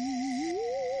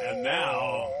 And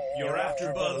now, your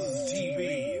AfterBuzz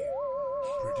TV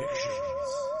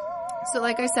predictions. So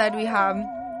like I said, we have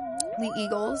the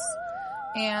Eagles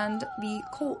and the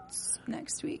Colts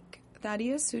next week.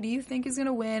 Thaddeus, who do you think is going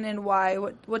to win and why?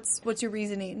 What's your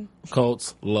reasoning?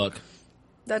 Colts, luck.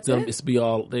 That's They're it?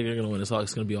 going to win. It's going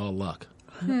to be all luck.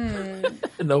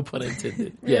 No pun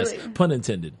intended. Yes, Really? pun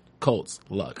intended. Colts,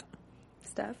 luck.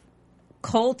 Steph?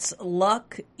 Colts,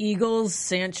 Luck, Eagles,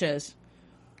 Sanchez.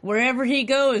 Wherever he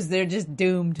goes, they're just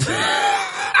doomed.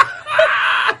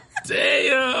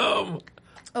 Damn.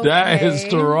 Okay. That is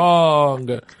strong.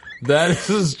 That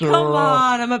is strong. Come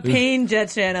on, I'm a pain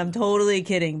Jets fan. I'm totally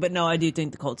kidding, but no, I do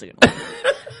think the Colts are going to win.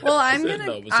 Well, I'm said gonna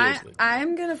no, but seriously.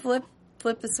 I'm gonna flip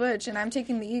the switch and I'm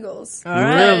taking the Eagles. All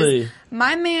right. Really?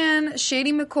 My man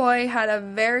Shady McCoy had a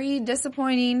very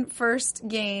disappointing first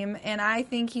game, and I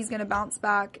think he's gonna bounce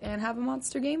back and have a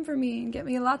monster game for me and get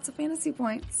me lots of fantasy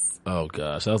points. Oh,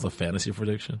 gosh. That was a fantasy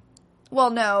prediction. Well,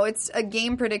 no, it's a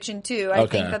game prediction too. I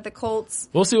Okay. think that the Colts.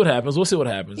 We'll see what happens.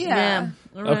 Yeah.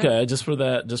 All right. Okay, just for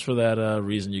that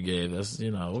reason you gave. That's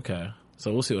okay.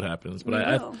 So we'll see what happens. But We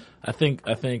I will. think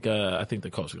the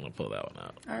Colts are going to pull that one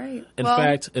out. All right.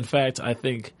 In fact, I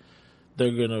think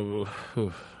they're going to.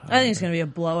 I think it's going to be a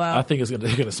blowout. I think they're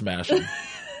going to smash them.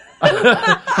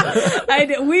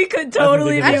 We could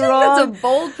totally I be I think wrong. that's a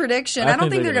bold prediction. I I don't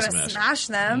think think they're they're gonna going to smash smash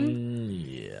them.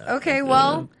 Yeah. Okay,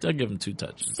 well, I'll give them 2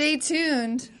 touches. stay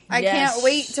tuned. I Yes. can't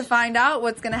wait to find out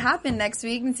what's going to happen next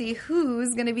week and see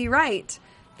who's going to be right.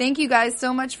 Thank you guys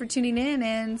so much for tuning in,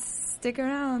 and stick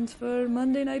around for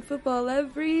Monday Night Football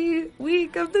every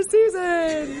week of the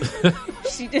season.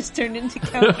 She just turned into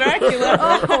Count Dracula.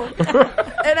 Oh,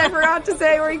 and I forgot to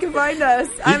say where you can find us.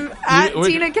 I'm at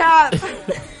we- Tina Cap.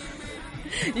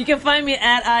 You can find me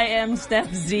at I am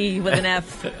Steph Z with an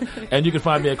F. And you can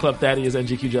find me at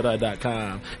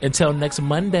ClubThaddeus@ngqjedi.com. Until next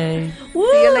Monday, See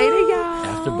you later, y'all.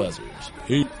 after buzzers.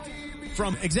 Peace.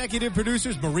 From executive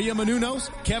producers Maria Menounos,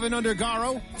 Kevin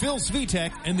Undergaro, Phil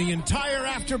Svitek, and the entire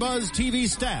AfterBuzz TV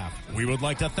staff, we would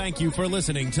like to thank you for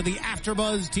listening to the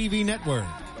AfterBuzz TV network.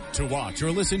 To watch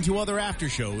or listen to other after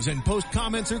shows and post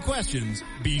comments or questions,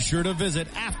 be sure to visit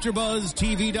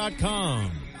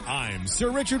AfterBuzzTV.com. I'm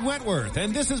Sir Richard Wentworth,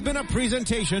 and this has been a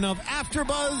presentation of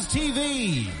AfterBuzz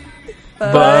TV.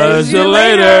 Buzz you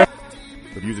later.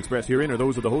 The views expressed herein are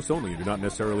those of the hosts only and do not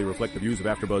necessarily reflect the views of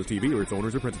AfterBuzz TV or its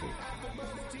owners or principals.